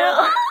like,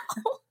 no.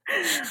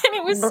 And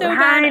it was so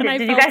bad. And I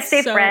Did felt you guys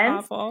stay so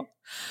friends? awful.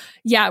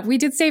 Yeah, we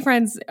did stay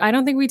friends. I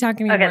don't think we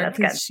talk anymore that's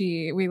because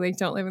we like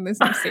don't live in the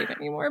same state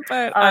anymore.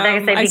 But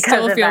I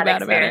still feel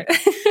bad about it.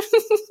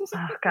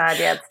 Oh God,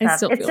 yeah,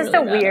 it's tough. It's just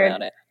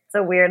really it's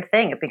a weird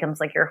thing. It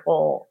becomes like your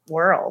whole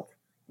world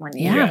when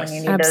you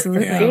need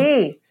absolutely. those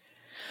to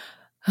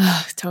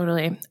see.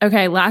 Totally.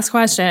 Okay, last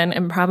question,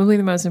 and probably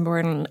the most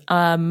important.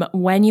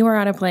 When you are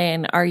on a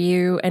plane, are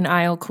you an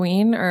aisle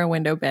queen or a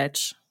window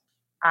bitch?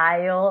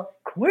 Aisle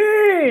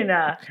queen.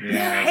 Yes.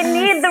 I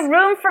need the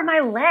room for my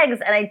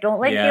legs, and I don't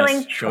like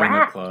feeling trapped. Join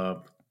the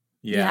club.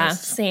 Yes. Yeah,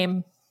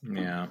 same.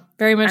 Yeah.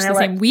 Very much the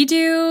same. We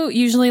do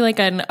usually like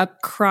an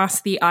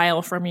across the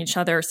aisle from each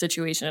other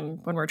situation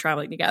when we're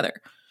traveling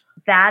together.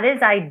 That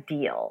is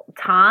ideal.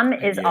 Tom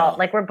is all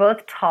like, we're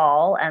both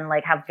tall and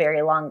like have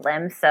very long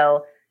limbs.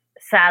 So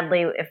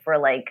sadly, if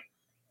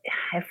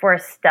we're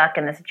stuck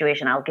in the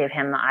situation, I'll give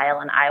him the aisle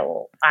and I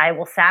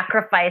will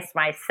sacrifice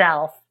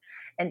myself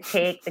and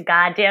take the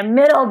goddamn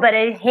middle, but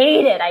I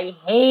hate it.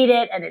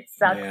 And it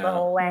sucks the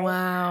whole way.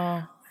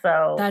 Wow.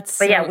 So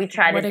we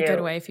try to do. What a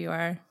good wife you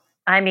are.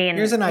 I mean,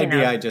 here's an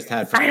idea I just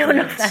had for I don't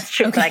know if that's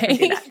true, but I can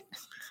do that.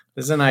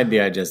 This is an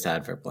idea I just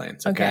had for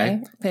planes,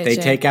 okay? Pitch they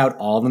it. take out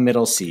all the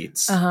middle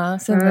seats. So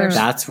there's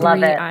That's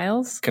three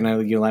aisles.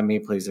 You let me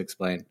please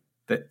explain?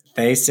 That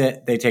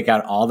they take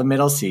out all the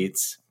middle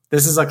seats.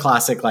 This is a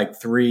classic,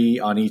 like 3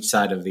 on each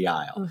side of the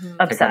aisle. Mm-hmm.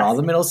 Take out all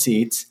the middle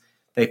seats.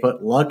 They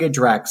put luggage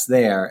racks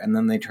there, and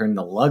then they turn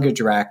the luggage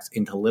racks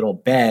into little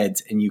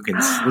beds, and you can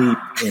sleep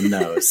in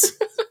those.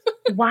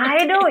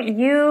 Why don't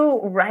you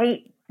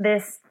write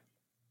a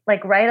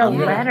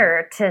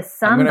letter to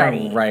somebody?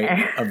 I'm gonna write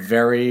a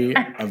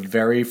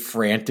very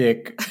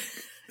frantic,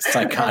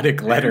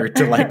 psychotic letter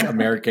to like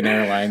American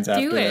Airlines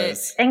after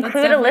this.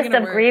 Include a list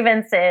of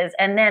grievances,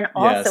 and then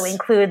also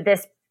include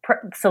this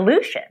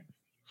solution.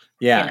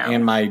 Yeah,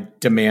 and my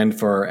demand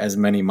for as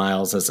many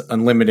miles as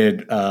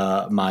unlimited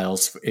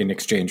miles in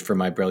exchange for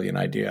my brilliant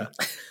idea.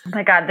 Oh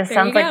my God, this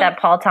sounds like that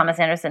Paul Thomas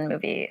Anderson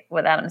movie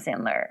with Adam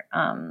Sandler.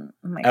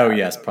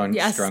 Yes, Punch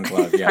Drunk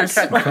Love. Yes.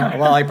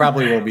 Well, I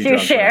probably will be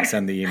drunk when I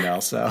send the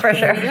email. So for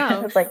sure,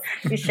 it's like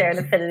you share an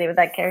affinity with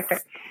that character.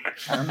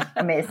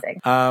 Amazing.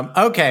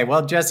 Okay,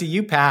 well, Jesse,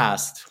 you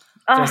passed.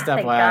 Just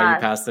FYI, you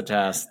passed the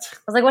test. I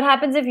was like, what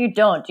happens if you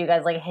don't? Do you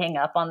guys like hang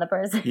up on the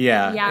person?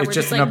 Yeah, it's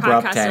just an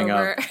abrupt hang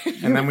up.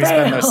 And then we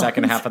spend the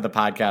second half of the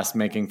podcast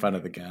making fun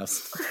of the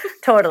guests.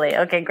 Totally.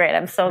 Okay, great.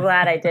 I'm so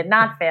glad I did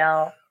not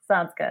fail.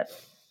 Sounds good.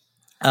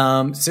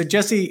 So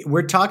Jesse,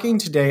 we're talking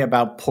today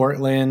about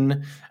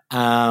Portland.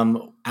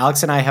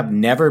 Alex and I have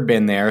never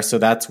been there, so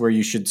that's where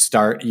you should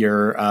start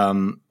your,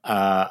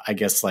 I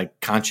guess,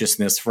 like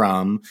consciousness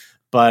from.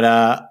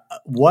 But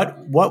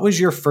what was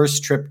your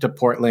first trip to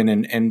Portland,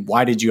 and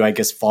why did you, I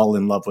guess, fall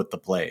in love with the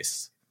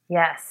place?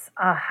 Yes.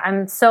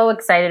 I'm so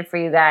excited for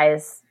you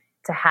guys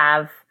to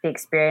have the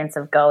experience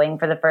of going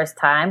for the first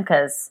time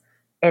because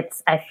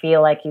I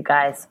feel like you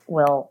guys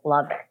will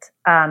love it.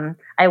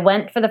 I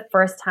went for the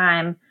first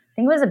time, I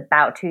think it was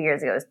about 2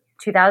 years ago. It was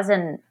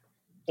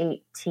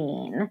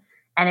 2018.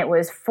 And it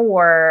was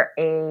for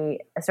a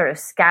sort of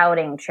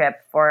scouting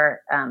trip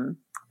for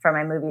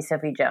my movie,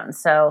 Sophie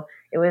Jones. So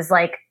it was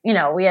like,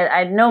 I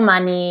had no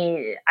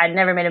money. I'd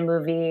never made a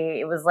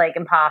movie. It was like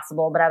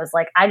impossible. But I was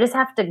like, I just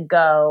have to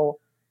go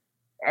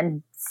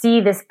and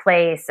see this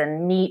place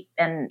and meet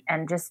and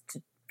just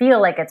feel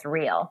like it's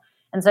real.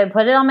 And so I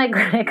put it on my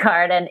credit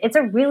card, and it's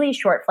a really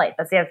short flight.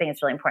 That's the other thing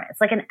that's really important.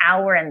 It's like an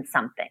hour and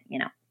something,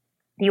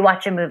 You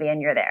watch a movie and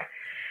you're there.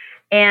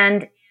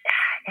 And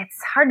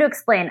it's hard to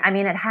explain. I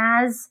mean, it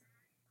has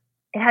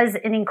it has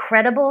an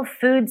incredible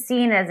food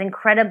scene, it has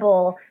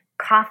incredible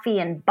coffee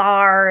and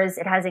bars,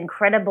 it has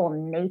incredible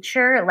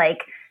nature, like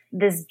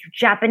this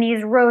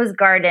Japanese rose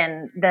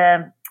garden.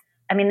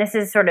 This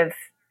is sort of,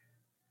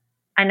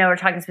 I know we're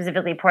talking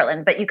specifically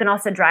Portland, but you can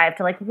also drive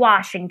to like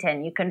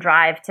Washington. You can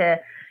drive to,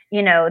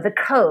 the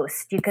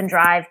coast. You can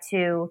drive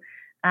to,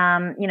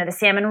 the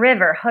Salmon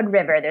River, Hood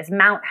River. There's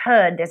Mount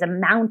Hood. There's a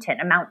mountain,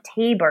 a Mount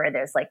Tabor.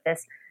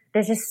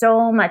 There's just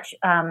so much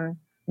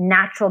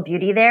natural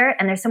beauty there.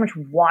 And there's so much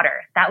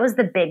water. That was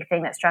the big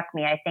thing that struck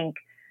me. I think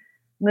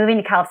moving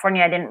to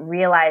California, I didn't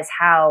realize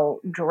how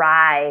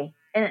dry,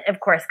 and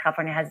of course,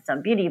 California has its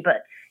own beauty,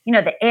 but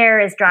the air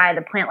is dry,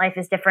 the plant life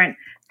is different.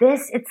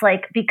 It's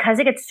like, because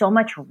it gets so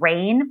much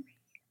rain,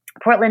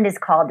 Portland is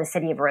called the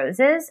City of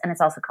Roses, and it's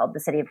also called the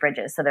City of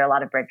Bridges. So there are a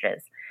lot of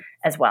bridges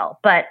as well.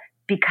 But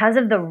because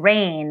of the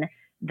rain,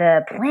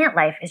 the plant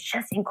life is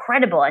just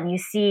incredible. And you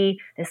see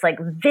this like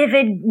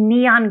vivid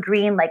neon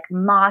green, like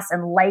moss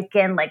and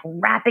lichen, like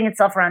wrapping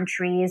itself around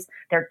trees.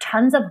 There are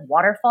tons of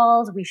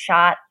waterfalls.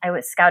 I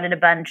was scouted a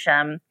bunch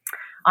on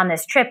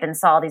this trip and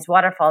saw all these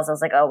waterfalls. I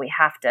was like, oh, I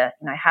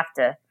have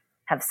to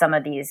have some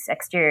of these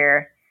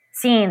exterior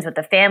scenes with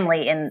the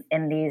family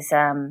in these,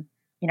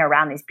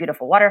 around these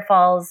beautiful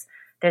waterfalls.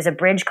 There's a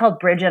bridge called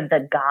Bridge of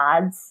the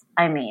Gods.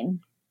 I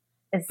mean,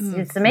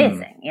 it's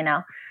amazing,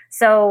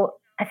 So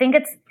I think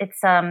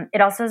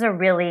it also is a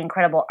really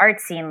incredible art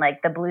scene,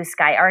 like the Blue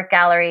Sky Art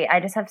Gallery. I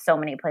just have so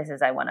many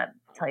places I want to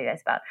tell you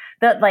guys about.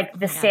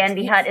 The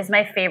Sandy Hut is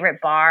my favorite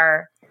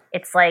bar.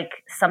 It's like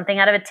something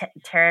out of a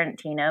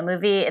Tarantino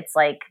movie. It's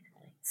like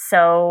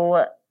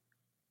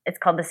it's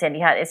called the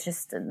Sandy Hut. It's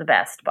just the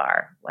best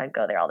bar. I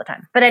go there all the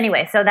time. But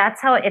anyway, so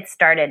that's how it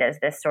started, as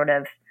this sort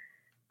of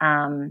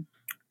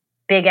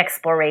big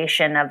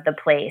exploration of the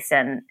place.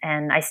 And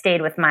I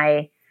stayed with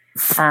my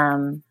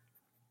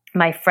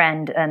my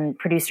friend and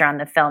producer on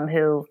the film,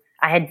 who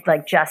I had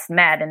like just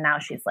met, and now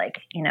she's like,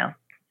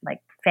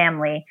 like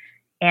family.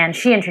 And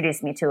she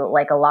introduced me to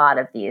like a lot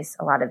of these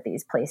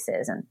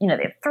places, and they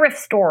have thrift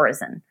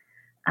stores,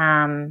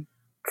 and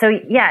so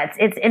yeah,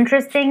 it's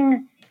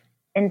interesting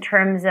in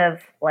terms of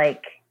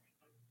like,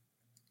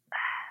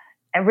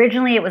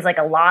 originally it was like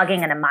a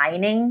logging and a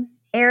mining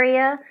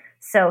area.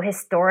 So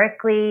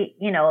historically,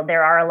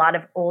 there are a lot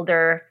of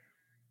older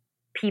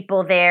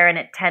people there, and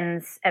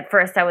at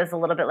first I was a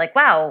little bit like,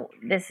 wow,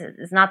 this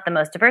is not the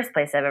most diverse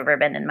place I've ever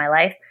been in my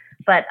life.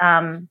 But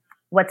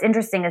what's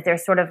interesting is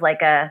there's sort of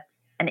like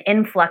an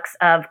influx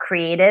of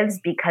creatives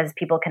because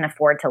people can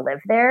afford to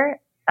live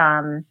there.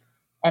 And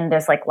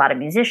there's like a lot of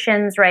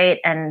musicians, right?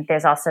 And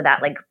there's also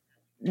that like,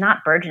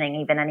 not burgeoning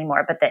even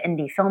anymore, but the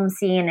indie film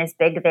scene is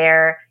big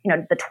there.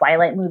 The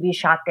Twilight movie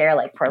shot there,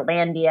 like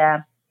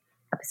Portlandia,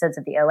 episodes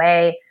of the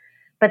OA.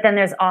 But then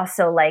there's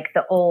also like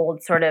the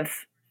old sort of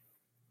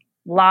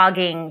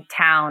logging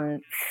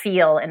town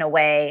feel in a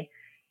way.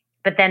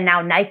 But then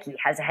now Nike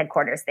has a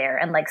headquarters there,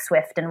 and like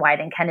Swift and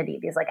White and Kennedy,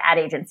 these like ad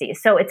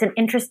agencies. So it's an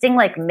interesting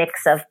like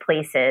mix of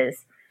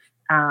places.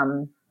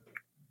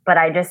 But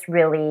I just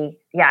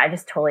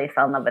totally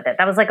fell in love with it.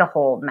 That was like a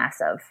whole mess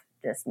of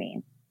just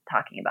me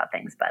talking about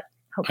things, but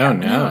oh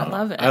no, I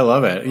love it. I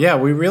love it. Yeah,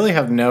 we really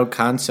have no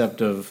concept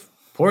of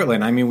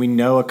Portland. I mean, we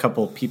know a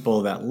couple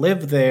people that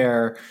live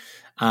there,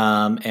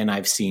 and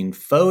I've seen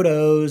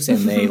photos, and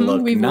they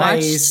look We've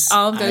nice. Watched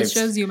all of those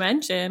shows you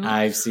mentioned.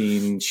 I've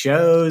seen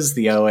shows,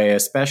 the OA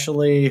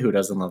especially. Who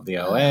doesn't love the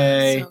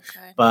OA? So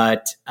good.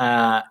 But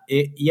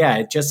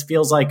it just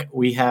feels like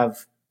we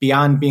have,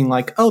 beyond being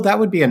like, oh, that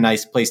would be a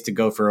nice place to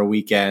go for a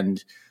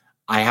weekend,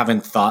 I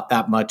haven't thought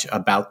that much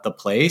about the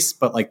place,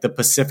 but like the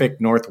Pacific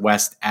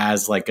Northwest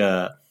as like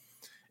a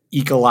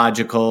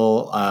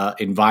ecological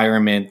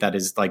environment that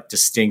is like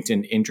distinct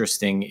and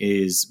interesting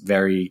is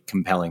very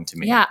compelling to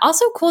me. Yeah.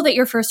 Also cool that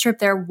your first trip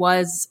there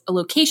was a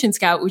location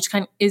scout, which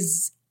kind of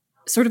is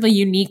sort of a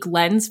unique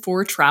lens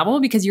for travel,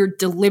 because you're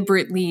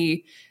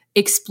deliberately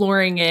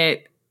exploring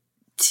it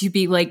to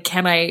be like,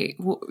 how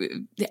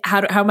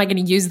am I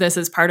going to use this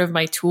as part of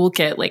my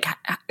toolkit? Like,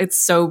 it's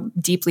so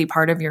deeply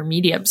part of your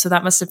medium. So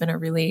that must have been a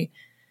really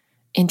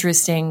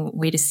interesting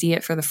way to see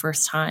it for the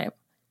first time.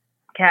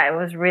 Yeah, it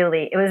was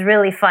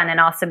really fun. And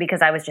also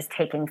because I was just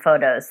taking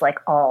photos like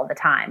all the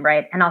time,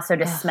 right? And also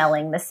just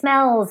smelling the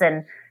smells,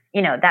 and,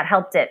 that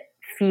helped it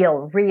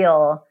feel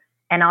real.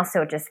 And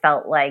also it just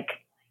felt like,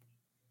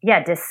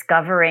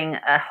 discovering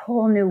a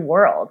whole new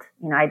world.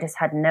 I just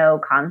had no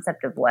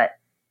concept of what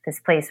this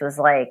place was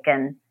like,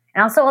 and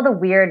also all the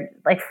weird,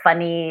 like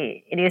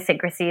funny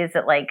idiosyncrasies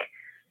that like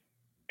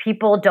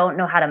people don't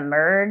know how to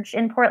merge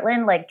in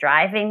Portland, like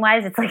driving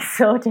wise. It's like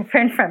so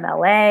different from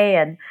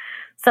LA. And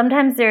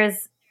sometimes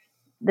there's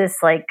this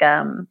like,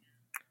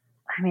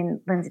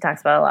 Lindsay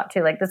talks about it a lot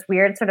too, like this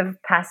weird sort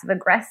of passive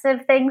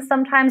aggressive thing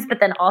sometimes, but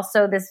then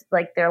also this,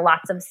 like, there are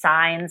lots of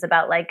signs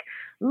about like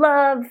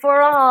love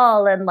for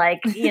all, and like,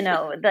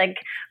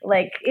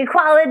 like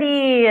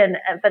equality.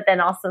 But then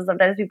also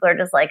sometimes people are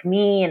just like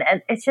mean,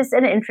 and it's just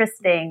an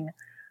interesting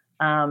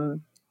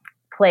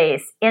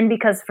place. And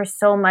because for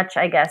so much,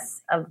 I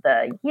guess, of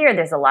the year,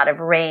 there's a lot of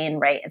rain,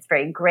 right? It's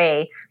very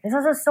gray. There's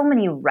also so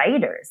many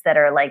writers that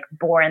are like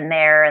born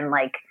there, and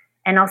like,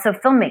 and also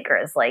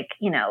filmmakers like,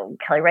 you know,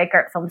 Kelly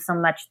Reichardt filmed so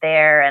much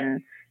there,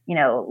 and, you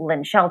know,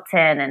 Lynn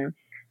Shelton,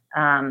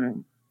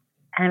 and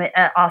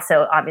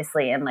also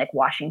obviously in like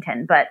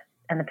Washington, but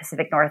and the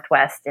Pacific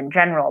Northwest in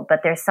general.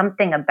 But there's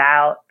something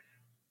about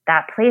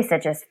that place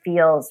that just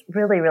feels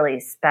really, really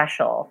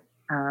special.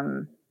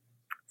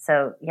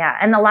 So yeah,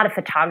 and a lot of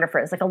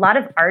photographers, like a lot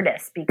of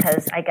artists,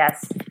 because I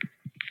guess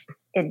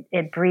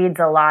it breeds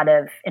a lot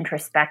of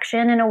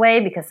introspection in a way,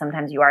 because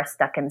sometimes you are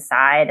stuck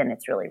inside and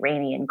it's really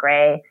rainy and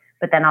gray.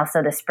 But then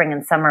also the spring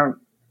and summer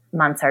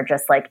months are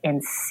just like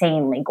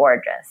insanely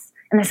gorgeous.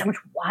 And there's so much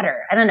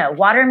water. I don't know.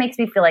 Water makes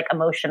me feel like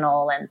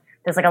emotional, and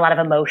there's like a lot of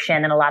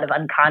emotion and a lot of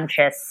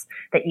unconscious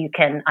that you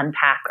can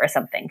unpack or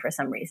something for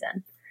some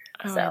reason.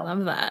 Oh, I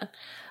love that.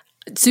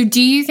 So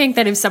do you think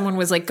that if someone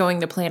was like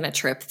going to plan a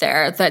trip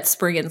there, that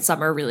spring and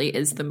summer really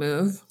is the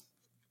move?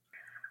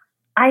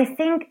 I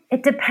think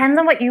it depends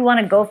on what you want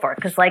to go for.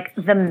 Cause like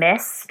the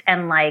mist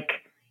and like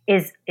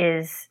is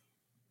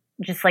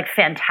just like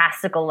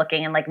fantastical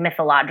looking and like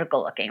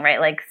mythological looking, right?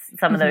 Like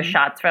some of those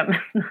shots from,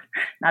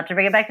 not to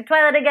bring it back to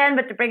Twilight again,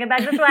 but to bring it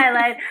back to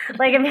Twilight.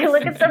 Like if you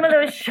look at some of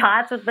those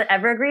shots with the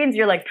evergreens,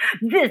 you're like,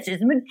 this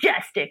is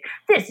majestic.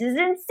 This is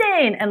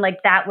insane. And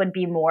like that would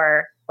be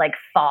more like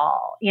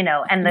fall, you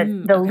know, and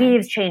the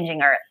leaves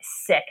changing are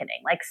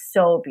sickening, like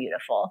so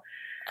beautiful.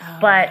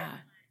 But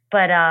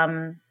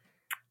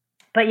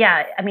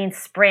yeah, I mean,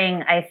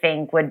 spring I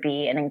think would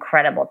be an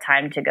incredible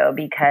time to go,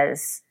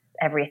 because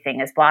everything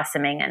is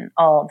blossoming and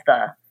all of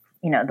the,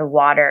 you know, the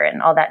water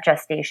and all that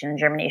gestation and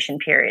germination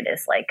period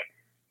is like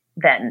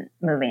then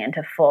moving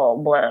into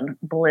full blown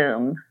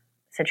bloom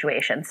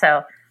situation.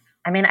 So,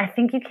 I mean, I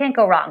think you can't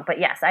go wrong, but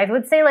yes, I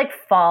would say like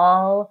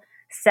fall,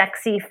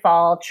 sexy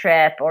fall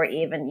trip, or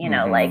even, you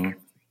know, like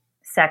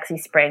sexy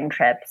spring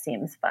trip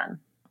seems fun.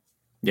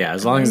 Yeah,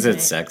 as long as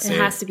it's sexy. It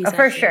has to be sexy.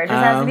 For sure. It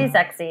just has to be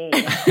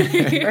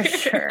sexy. For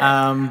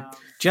sure.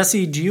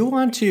 Jesse, do you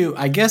want to,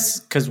 I guess,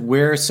 because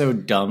we're so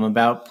dumb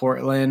about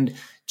Portland,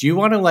 do you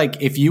want to,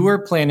 like, if you were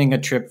planning a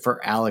trip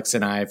for Alex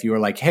and I, if you were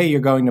like, hey,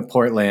 you're going to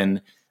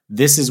Portland,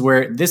 this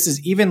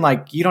is even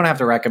like, you don't have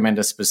to recommend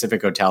a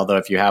specific hotel, though,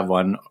 if you have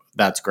one,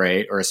 that's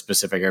great, or a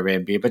specific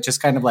Airbnb, but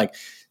just kind of like,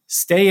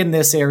 stay in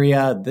this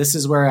area. This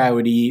is where I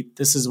would eat.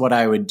 This is what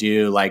I would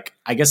do. Like,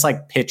 I guess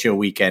like pitch a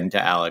weekend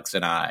to Alex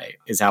and I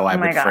is how I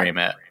would frame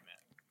it.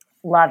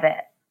 Love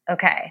it.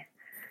 Okay.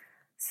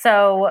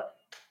 So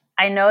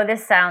I know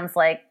this sounds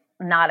like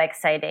not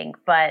exciting,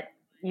 but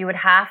you would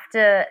have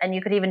to, and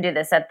you could even do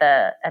this at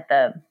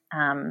the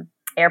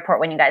airport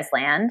when you guys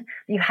land.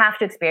 You have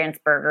to experience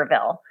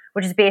Burgerville,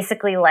 which is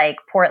basically like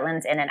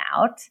Portland's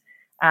In-N-Out.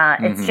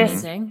 It's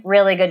just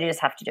really good. You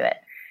just have to do it.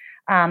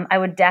 I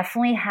would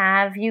definitely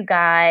have you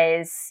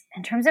guys,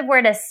 in terms of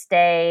where to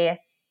stay,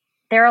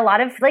 there are a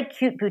lot of like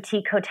cute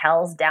boutique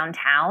hotels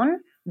downtown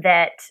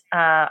that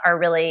are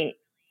really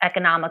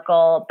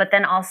economical, but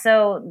then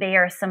also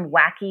there are some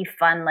wacky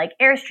fun like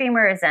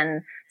Airstreamers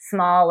and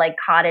small like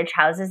cottage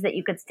houses that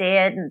you could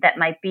stay in that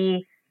might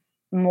be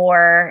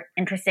more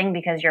interesting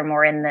because you're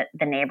more in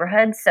the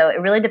neighborhood. So it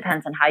really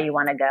depends on how you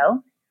want to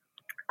go.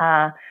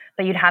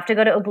 But you'd have to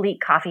go to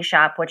Oblique Coffee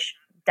Shop, which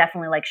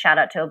definitely like shout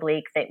out to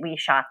Oblique that we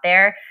shot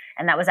there.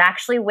 And that was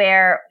actually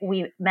where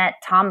we met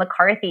Tom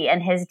McCarthy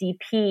and his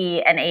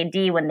DP and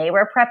AD when they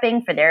were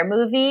prepping for their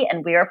movie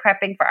and we were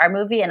prepping for our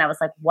movie. And I was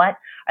like, what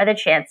are the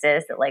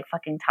chances that like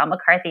fucking Tom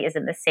McCarthy is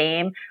in the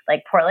same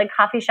like Portland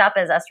coffee shop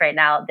as us right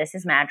now? This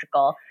is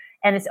magical.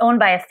 And it's owned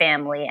by a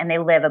family and they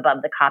live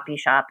above the coffee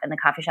shop, and the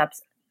coffee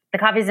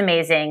is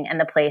amazing. And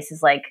the place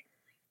is like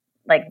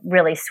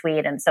really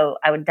sweet. And so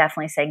I would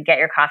definitely say get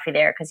your coffee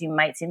there because you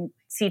might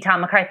see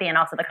Tom McCarthy and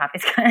also the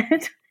coffee's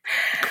good.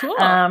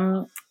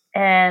 Cool.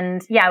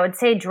 And yeah, I would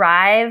say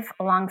drive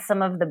along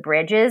some of the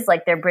bridges,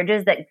 like they're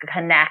bridges that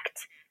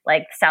connect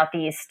like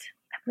Southeast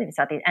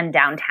and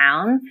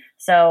downtown.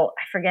 So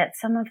I forget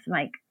some of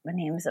the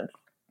names of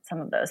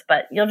some of those,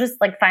 but you'll just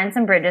like find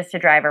some bridges to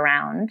drive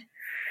around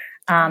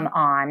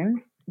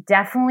on.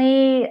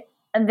 Definitely.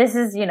 And this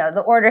is,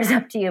 the order's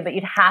up to you, but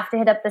you'd have to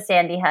hit up the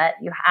Sandy Hut.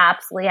 You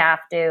absolutely have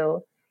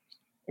to.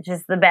 It's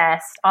just the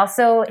best.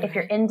 Also, if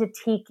you're into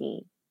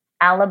tiki,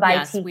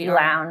 Alibi Tiki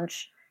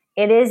Lounge,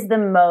 it is the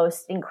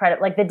most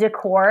incredible. Like the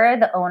decor,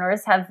 the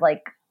owners have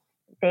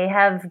they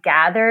have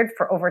gathered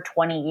for over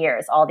 20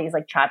 years, all these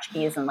like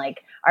tchotchkes and like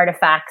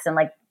artifacts and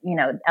like,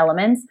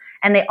 elements.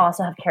 And they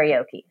also have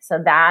karaoke. So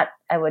that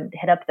I would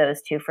hit up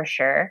those two for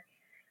sure.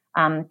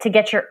 To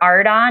get your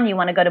art on, you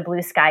want to go to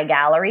Blue Sky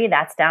Gallery.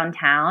 That's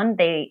downtown.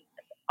 They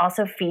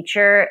also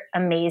feature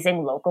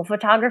amazing local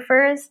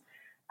photographers.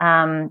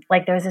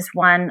 Like there's this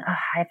one,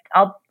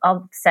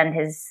 I'll send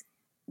his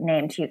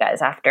name to you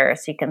guys after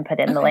so you can put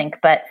in the link,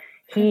 but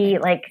he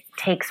like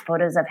takes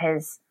photos of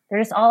there's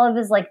just all of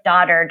his like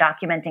daughter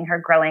documenting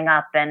her growing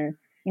up and,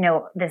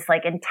 this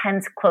like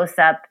intense close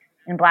up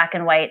in black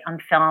and white on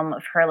film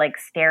of her like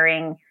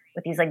staring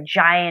with these like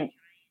giant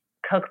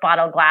Coke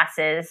bottle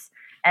glasses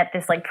at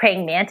this like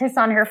praying mantis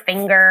on her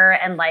finger,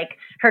 and like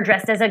her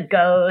dressed as a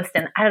ghost.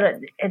 And I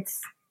don't know,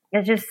 it's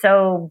just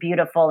so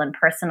beautiful and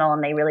personal,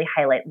 and they really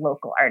highlight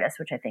local artists,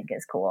 which I think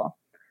is cool.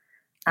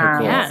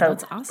 Cool. Yeah, so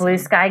that's awesome. Blue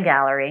Sky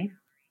Gallery.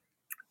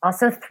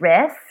 Also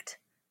Thrift,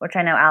 which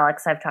I know,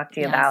 Alex, I've talked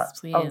to you about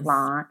please. a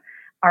lot.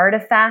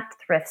 Artifact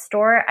Thrift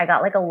Store. I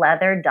got like a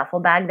leather duffel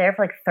bag there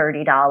for like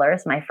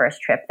 $30 my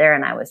first trip there,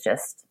 and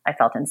I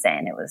felt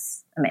insane. It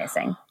was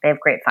amazing. They have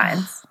great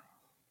finds.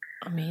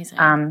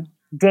 Amazing.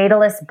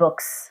 Daedalus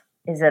Books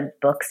is a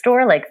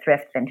bookstore, like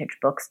thrift vintage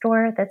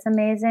bookstore. That's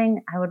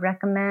amazing. I would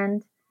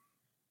recommend.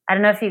 I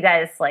don't know if you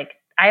guys like,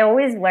 I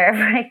always,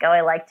 wherever I go,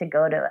 I like to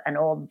go to an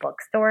old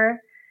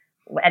bookstore.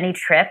 Any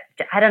trip,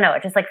 I don't know,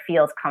 it just like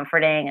feels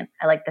comforting, and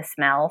I like the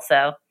smell.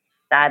 So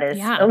that is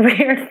a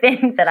weird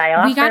thing that I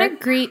offer. We got a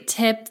great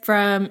tip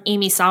from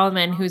Amy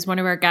Solomon, who's one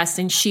of our guests,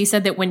 and she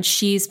said that when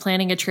she's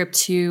planning a trip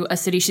to a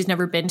city she's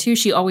never been to,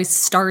 she always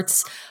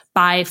starts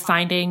by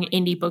finding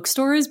indie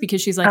bookstores,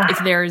 because she's like, if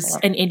there's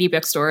an indie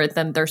bookstore,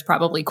 then there's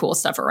probably cool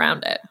stuff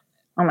around it.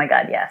 Oh my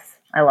God, yes.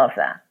 I love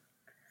that.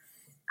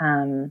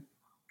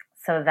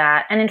 So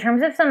that, and in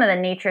terms of some of the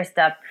nature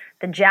stuff,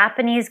 the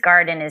Japanese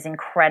garden is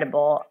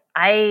incredible.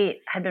 I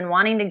had been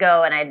wanting to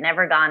go, and I'd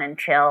never gone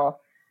until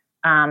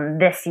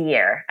this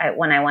year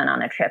when I went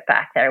on a trip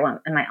back there.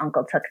 And my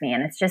uncle took me,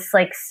 and it's just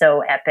like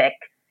so epic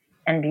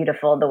and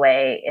beautiful the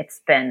way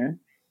it's been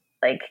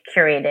like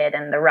curated,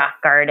 and the rock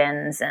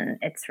gardens, and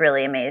it's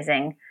really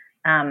amazing.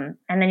 And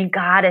then you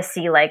got to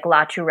see like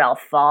La Tourelle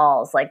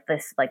Falls, like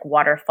this like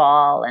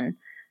waterfall, and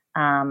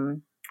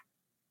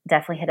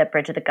definitely hit up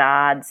Bridge of the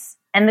Gods.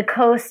 And the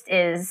coast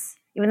is,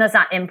 even though it's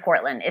not in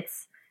Portland,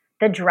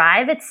 the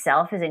drive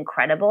itself is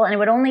incredible, and it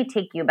would only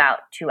take you about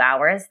 2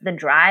 hours. The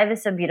drive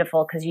is so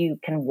beautiful because you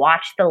can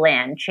watch the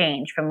land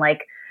change from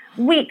like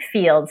wheat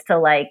fields to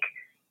like,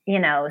 you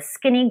know,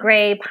 skinny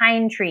gray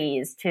pine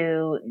trees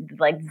to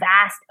like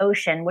vast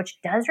ocean,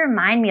 which does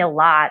remind me a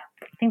lot.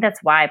 I think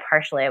that's why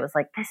partially I was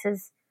like, this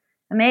is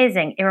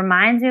amazing. It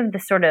reminds me of the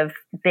sort of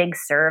Big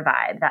Sur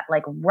vibe, that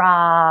like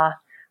raw,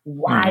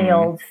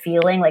 wild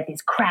feeling, like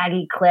these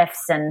craggy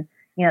cliffs, and,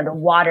 you know, the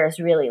water is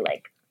really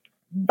like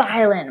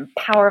violent and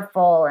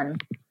powerful.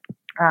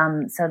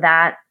 And so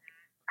that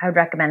I would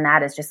recommend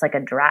that as just like a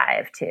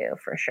drive too,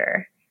 for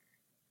sure.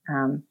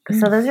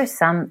 So those are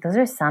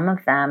some of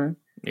them.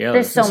 Yeah,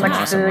 there's so much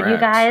awesome food, racks. you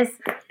guys.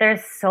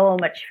 There's so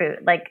much food.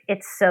 Like,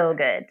 it's so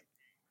good.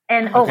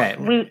 And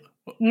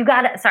you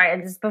got to,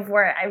 sorry, just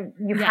before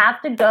you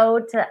have to go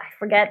to, I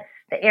forget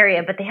the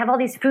area, but they have all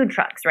these food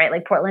trucks, right?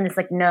 Like Portland is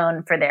like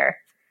known for their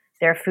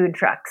food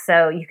trucks.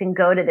 So you can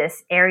go to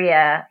this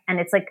area, and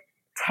it's like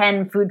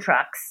 10 food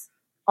trucks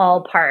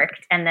all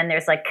parked, and then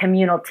there's like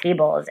communal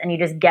tables, and you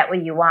just get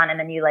what you want, and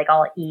then you like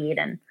all eat.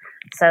 And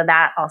so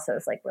that also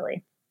is like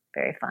really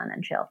very fun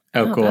and chill.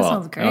 Oh, cool. That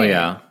sounds great. Oh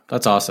yeah,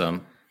 that's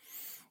awesome.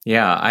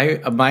 Yeah,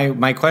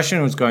 my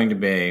question was going to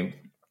be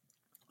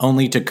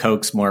only to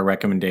coax more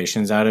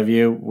recommendations out of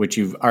you, which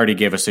you've already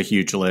gave us a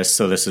huge list.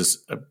 So this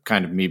is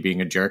kind of me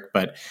being a jerk,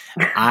 but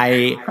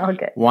I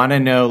want to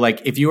know,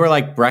 like, if you were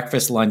like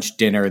breakfast, lunch,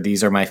 dinner,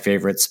 these are my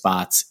favorite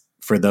spots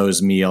for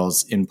those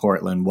meals in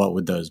Portland, what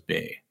would those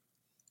be?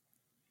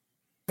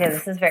 Yeah,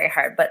 this is very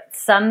hard, but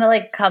some that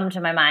like come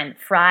to my mind: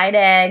 fried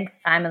egg,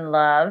 I'm in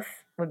love,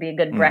 would be a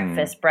good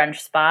breakfast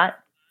brunch spot.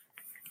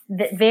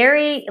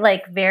 Very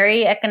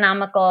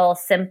economical,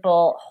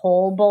 simple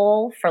whole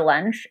bowl for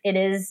lunch. It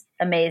is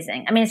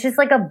amazing. I mean, it's just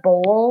like a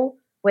bowl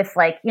with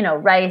like, you know,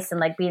 rice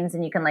and like beans,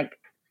 and you can like,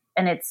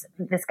 and it's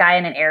this guy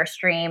in an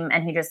Airstream,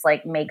 and he just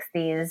like makes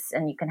these,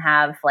 and you can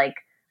have like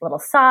a little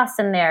sauce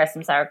in there,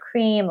 some sour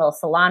cream, a little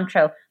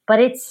cilantro, but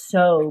it's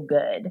so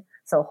good.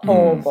 So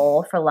whole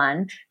bowl for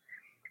lunch.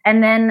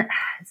 And then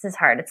this is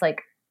hard. It's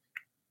like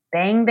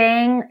Bang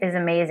Bang is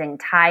amazing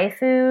Thai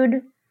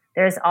food.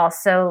 There's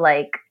also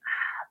like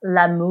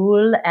La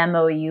Moule,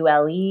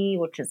 Moule,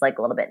 which is like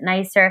a little bit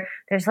nicer.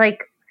 There's like,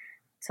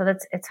 so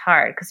it's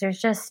hard because there's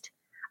just,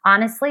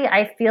 honestly,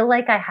 I feel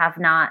like I have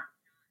not,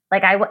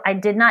 like I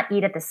did not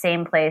eat at the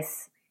same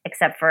place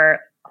except for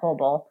whole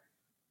bowl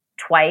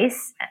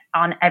twice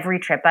on every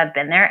trip I've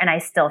been there. And I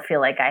still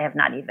feel like I have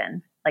not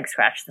even like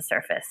scratched the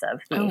surface of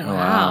the,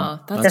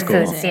 That's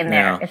food cool. scene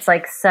there. It's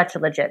like such a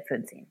legit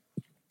food scene.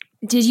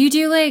 Did you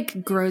do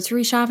like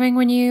grocery shopping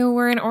when you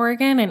were in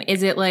Oregon? And is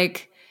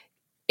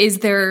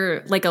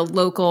there like a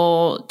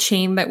local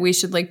chain that we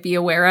should like be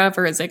aware of,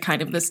 or is it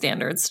kind of the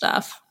standard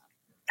stuff?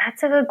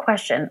 That's a good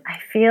question. I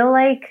feel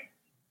like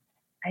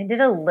I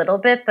did a little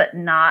bit, but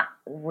not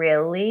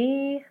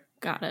really.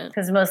 Got it.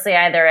 Because mostly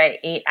either I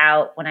ate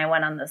out when I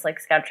went on those like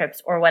scout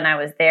trips, or when I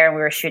was there and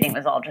we were shooting, it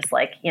was all just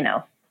like, you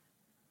know,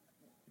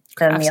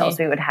 the Crafty. meals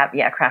we would have,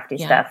 crafty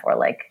stuff, or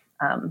like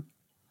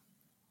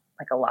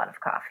a lot of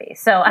coffee.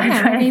 So I'm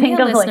trying to maybe think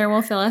a of listener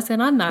will fill us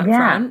in on that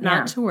front.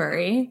 Not to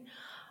worry.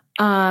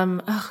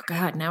 Oh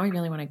God, now I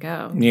really want to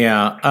go.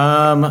 Yeah.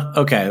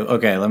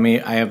 Okay.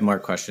 I have more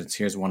questions.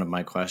 Here's one of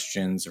my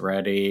questions.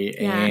 Ready?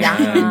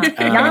 Yeah.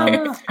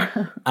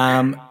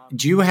 And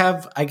do you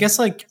have, I guess,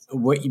 like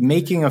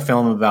making a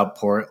film about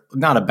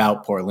not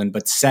about Portland,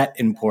 but set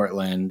in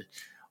Portland?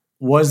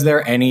 Do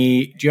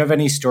you have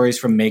any stories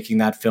from making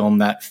that film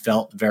that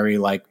felt very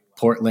like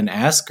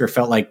Portland-esque, or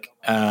felt like,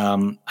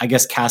 I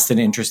guess, cast an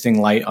interesting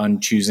light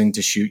on choosing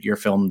to shoot your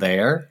film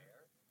there?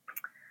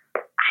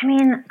 I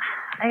mean,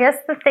 I guess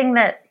the thing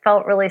that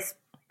felt really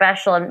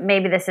special, and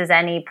maybe this is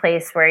any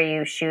place where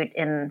you shoot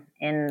in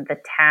the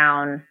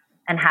town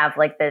and have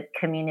like the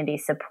community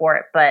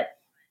support, but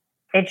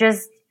it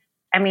just,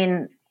 I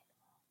mean,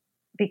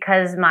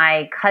 because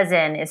my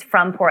cousin is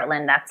from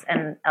Portland,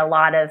 and a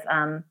lot of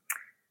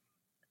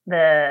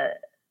the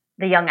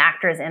young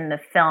actors in the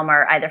film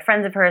are either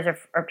friends of hers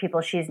or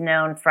people she's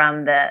known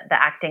from the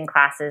acting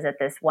classes at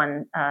this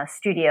one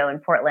studio in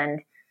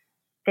Portland.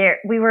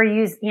 We were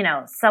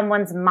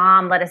someone's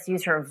mom let us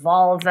use her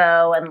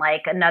Volvo, and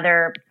like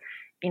another,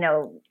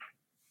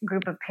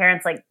 group of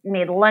parents like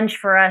made lunch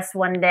for us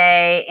one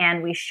day,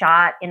 and we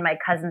shot in my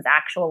cousin's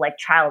actual like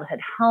childhood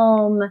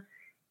home.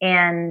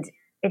 And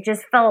it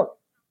just felt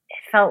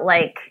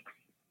like,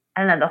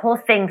 I don't know, the whole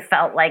thing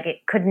felt like it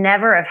could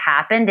never have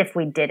happened if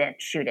we didn't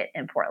shoot it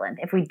in Portland,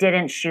 if we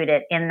didn't shoot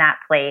it in that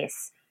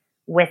place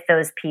with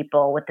those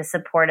people, with the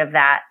support of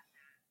that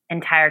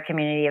entire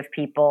community of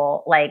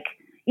people. Like,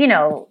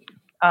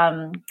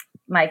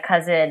 my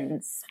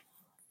cousins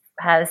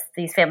has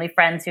these family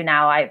friends who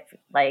now I've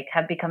like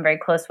have become very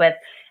close with,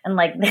 and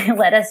like they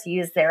let us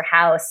use their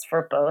house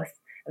for both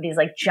of these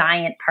like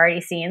giant party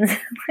scenes.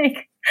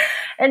 Like,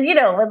 and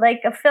when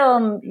like a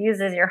film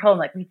uses your home,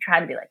 like we try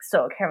to be like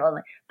so careful,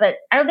 but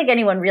I don't think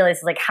anyone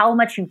realizes like how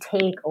much you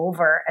take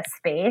over a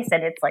space,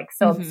 and it's like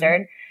so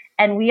absurd.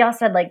 And we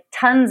also had like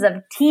tons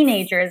of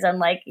teenagers and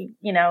like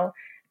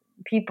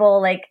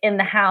people like in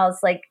the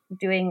house like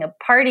doing a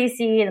party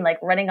scene and like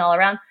running all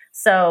around.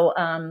 So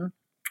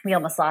we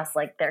almost lost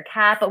like their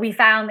cat, but we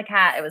found the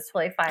cat. It was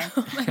totally fine.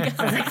 Oh my God.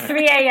 So it was like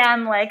 3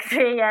 a.m.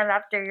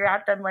 after you're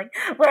wrapped. I'm like,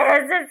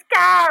 where is this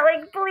cat?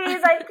 Like,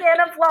 please, I can't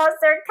have lost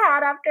their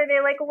cat after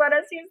they like let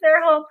us use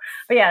their home.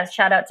 But yeah,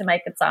 shout out to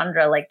Mike and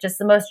Sandra, like just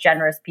the most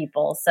generous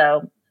people.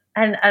 So,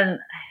 and I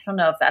don't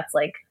know if that's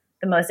like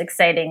the most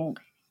exciting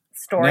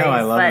stories. No,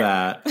 I love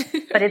that.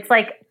 But it's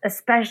like,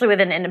 especially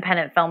with an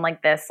independent film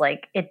like this,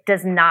 like it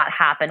does not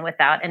happen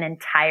without an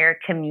entire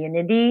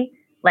community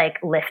like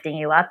lifting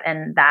you up,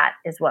 and that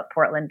is what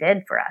Portland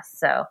did for us.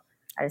 So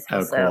I just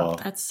feel cool.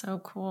 That's so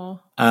cool.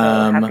 So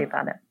happy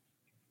about it.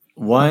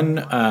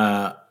 One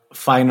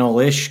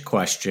final-ish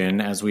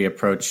question as we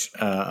approach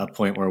a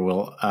point where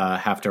we'll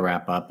have to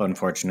wrap up,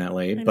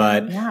 unfortunately.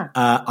 But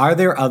are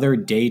there other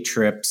day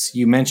trips?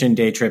 You mentioned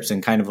day trips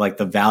and kind of like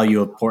the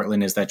value of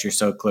Portland is that you're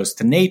so close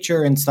to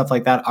nature and stuff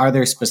like that. Are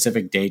there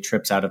specific day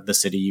trips out of the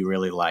city you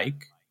really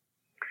like?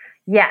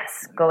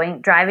 Yes,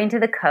 driving to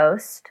the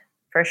coast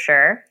for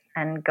sure,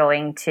 and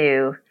going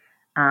to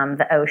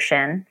the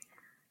ocean.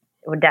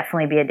 It would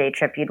definitely be a day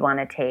trip you'd want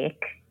to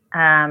take.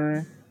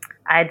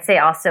 I'd say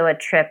also a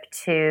trip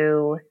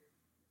to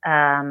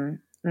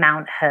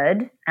Mount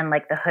Hood and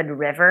like the Hood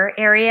River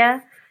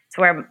area. It's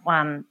where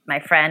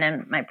my friend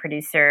and my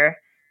producer,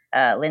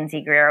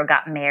 Lindsay Guerrero,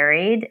 got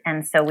married.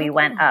 And so we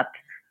went up,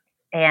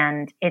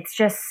 and it's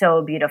just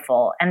so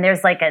beautiful. And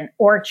there's like an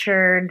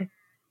orchard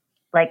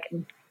like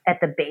at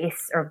the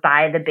base or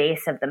by the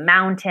base of the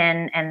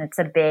mountain. And it's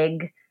a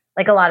big,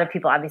 like a lot of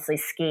people obviously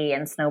ski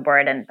and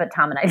snowboard, but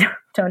Tom and I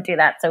don't do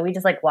that. So we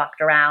just like walked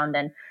around,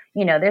 and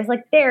there's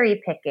like berry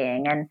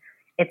picking, and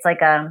it's like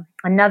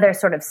another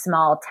sort of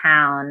small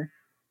town.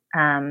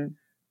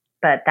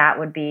 But that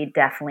would be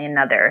definitely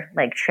another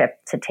like trip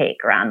to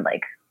take around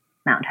like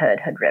Mount Hood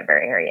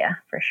River area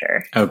for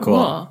sure. Oh,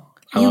 cool.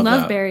 You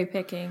love berry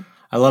picking.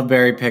 I love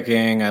berry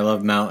picking. I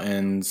love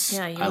mountains.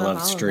 Yeah, I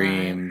love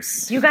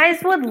streams. You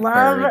guys would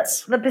love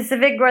the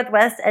Pacific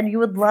Northwest, and you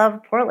would love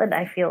Portland,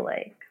 I feel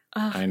like.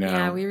 I know.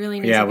 Yeah, we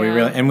really need to go.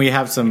 And we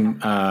have some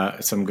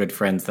good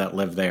friends that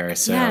live there.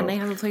 So yeah, and they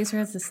have a place for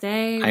us to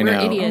stay. I know.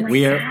 We're idiots.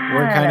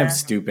 We're kind of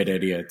stupid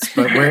idiots,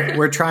 but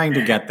we're trying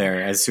to get there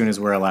as soon as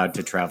we're allowed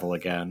to travel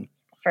again.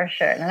 For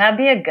sure, and that'd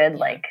be a good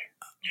like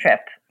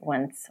trip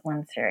once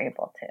you're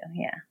able to.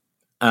 Yeah.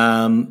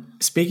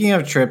 Speaking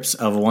of trips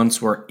of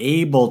once we're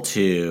able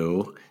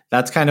to,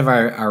 that's kind of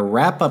our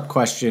wrap up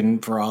question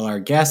for all our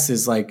guests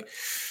is like,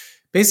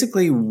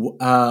 basically,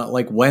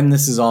 like when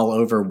this is all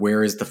over,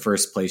 where is the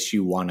first place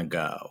you want to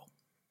go?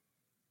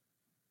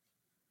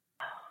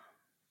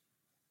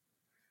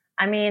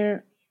 I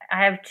mean,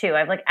 I have two. I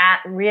have like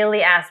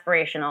really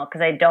aspirational,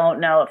 because I don't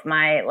know if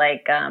my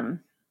like,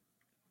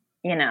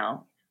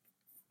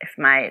 if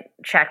my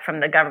check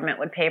from the government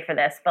would pay for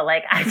this, but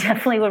like I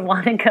definitely would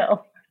want to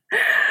go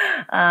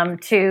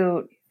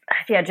to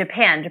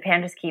Japan.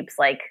 Japan just keeps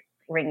like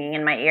ringing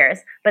in my ears.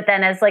 But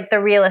then as like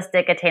the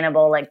realistic,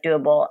 attainable, like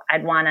doable,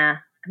 I'd want to,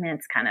 I mean,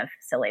 it's kind of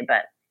silly,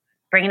 but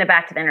bringing it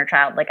back to the inner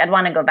child, like I'd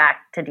want to go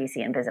back to DC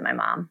and visit my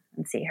mom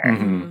and see her.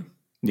 Mm-hmm.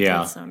 Yeah.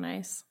 That's so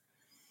nice.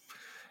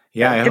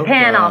 Yeah, I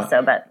Japan hope,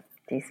 also, but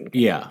DC. Too.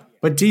 Yeah,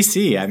 but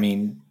DC, I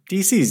mean,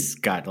 DC's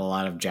got a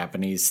lot of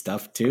Japanese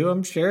stuff too,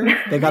 I'm sure.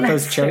 They got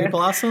those cherry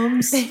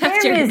blossoms.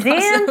 They're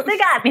museums. They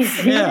got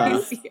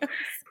museums.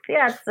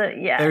 Yeah.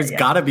 There's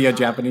got to be a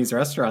Japanese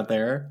restaurant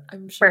there.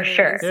 I'm sure For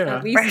sure. Yeah.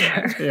 At least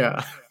one.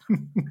 Yeah.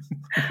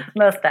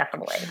 Most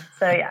definitely.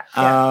 So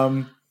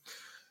yeah.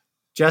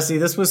 Jesse,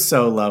 this was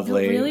so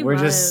lovely. It really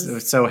We're was.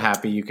 just so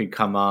happy you could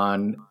come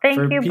on. Thank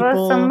you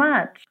both so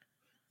much.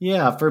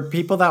 Yeah, for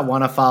people that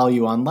want to follow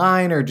you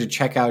online or to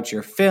check out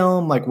your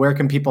film, like where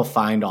can people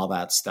find all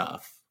that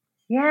stuff?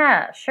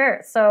 Yeah,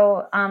 sure.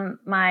 So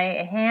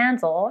my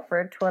handle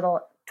for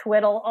Twiddle.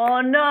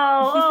 Oh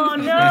no!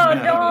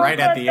 Don't right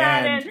put at the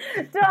that end.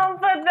 in. Don't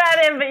put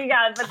that in, but you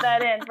gotta put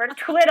that in for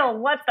Twiddle.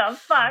 What the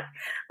fuck?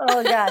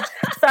 Oh god!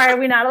 Sorry, are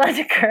we not allowed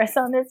to curse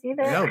on this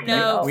either?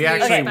 No, we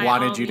actually by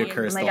wanted all you to means.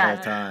 curse Oh my the whole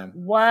God. time.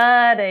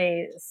 What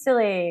a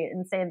silly,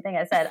 insane thing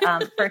I said.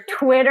 For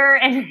Twitter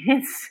and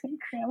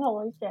Instagram,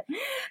 holy shit.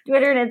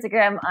 Twitter and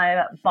Instagram,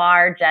 I'm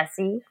Bar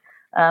Jessie.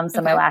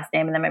 So my last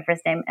name and then my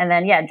first name. And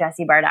then,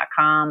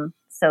 jessiebar.com,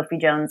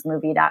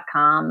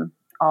 sophiejonesmovie.com.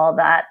 All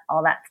that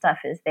stuff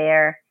is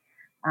there.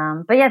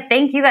 But yeah,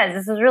 thank you guys.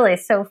 This was really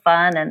so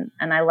fun.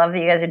 And I love that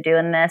you guys are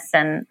doing this.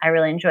 And I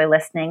really enjoy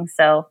listening.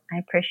 So I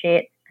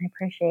appreciate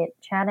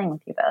chatting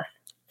with you both.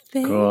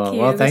 Thank Cool.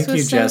 you. Well, thank this was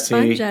you, so Jessie.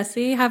 Fun,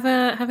 Jessie. Have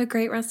a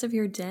great rest of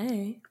your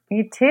day.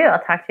 You too. I'll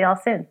talk to you all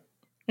soon.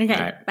 Okay. All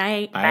right.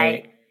 Bye.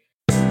 Bye.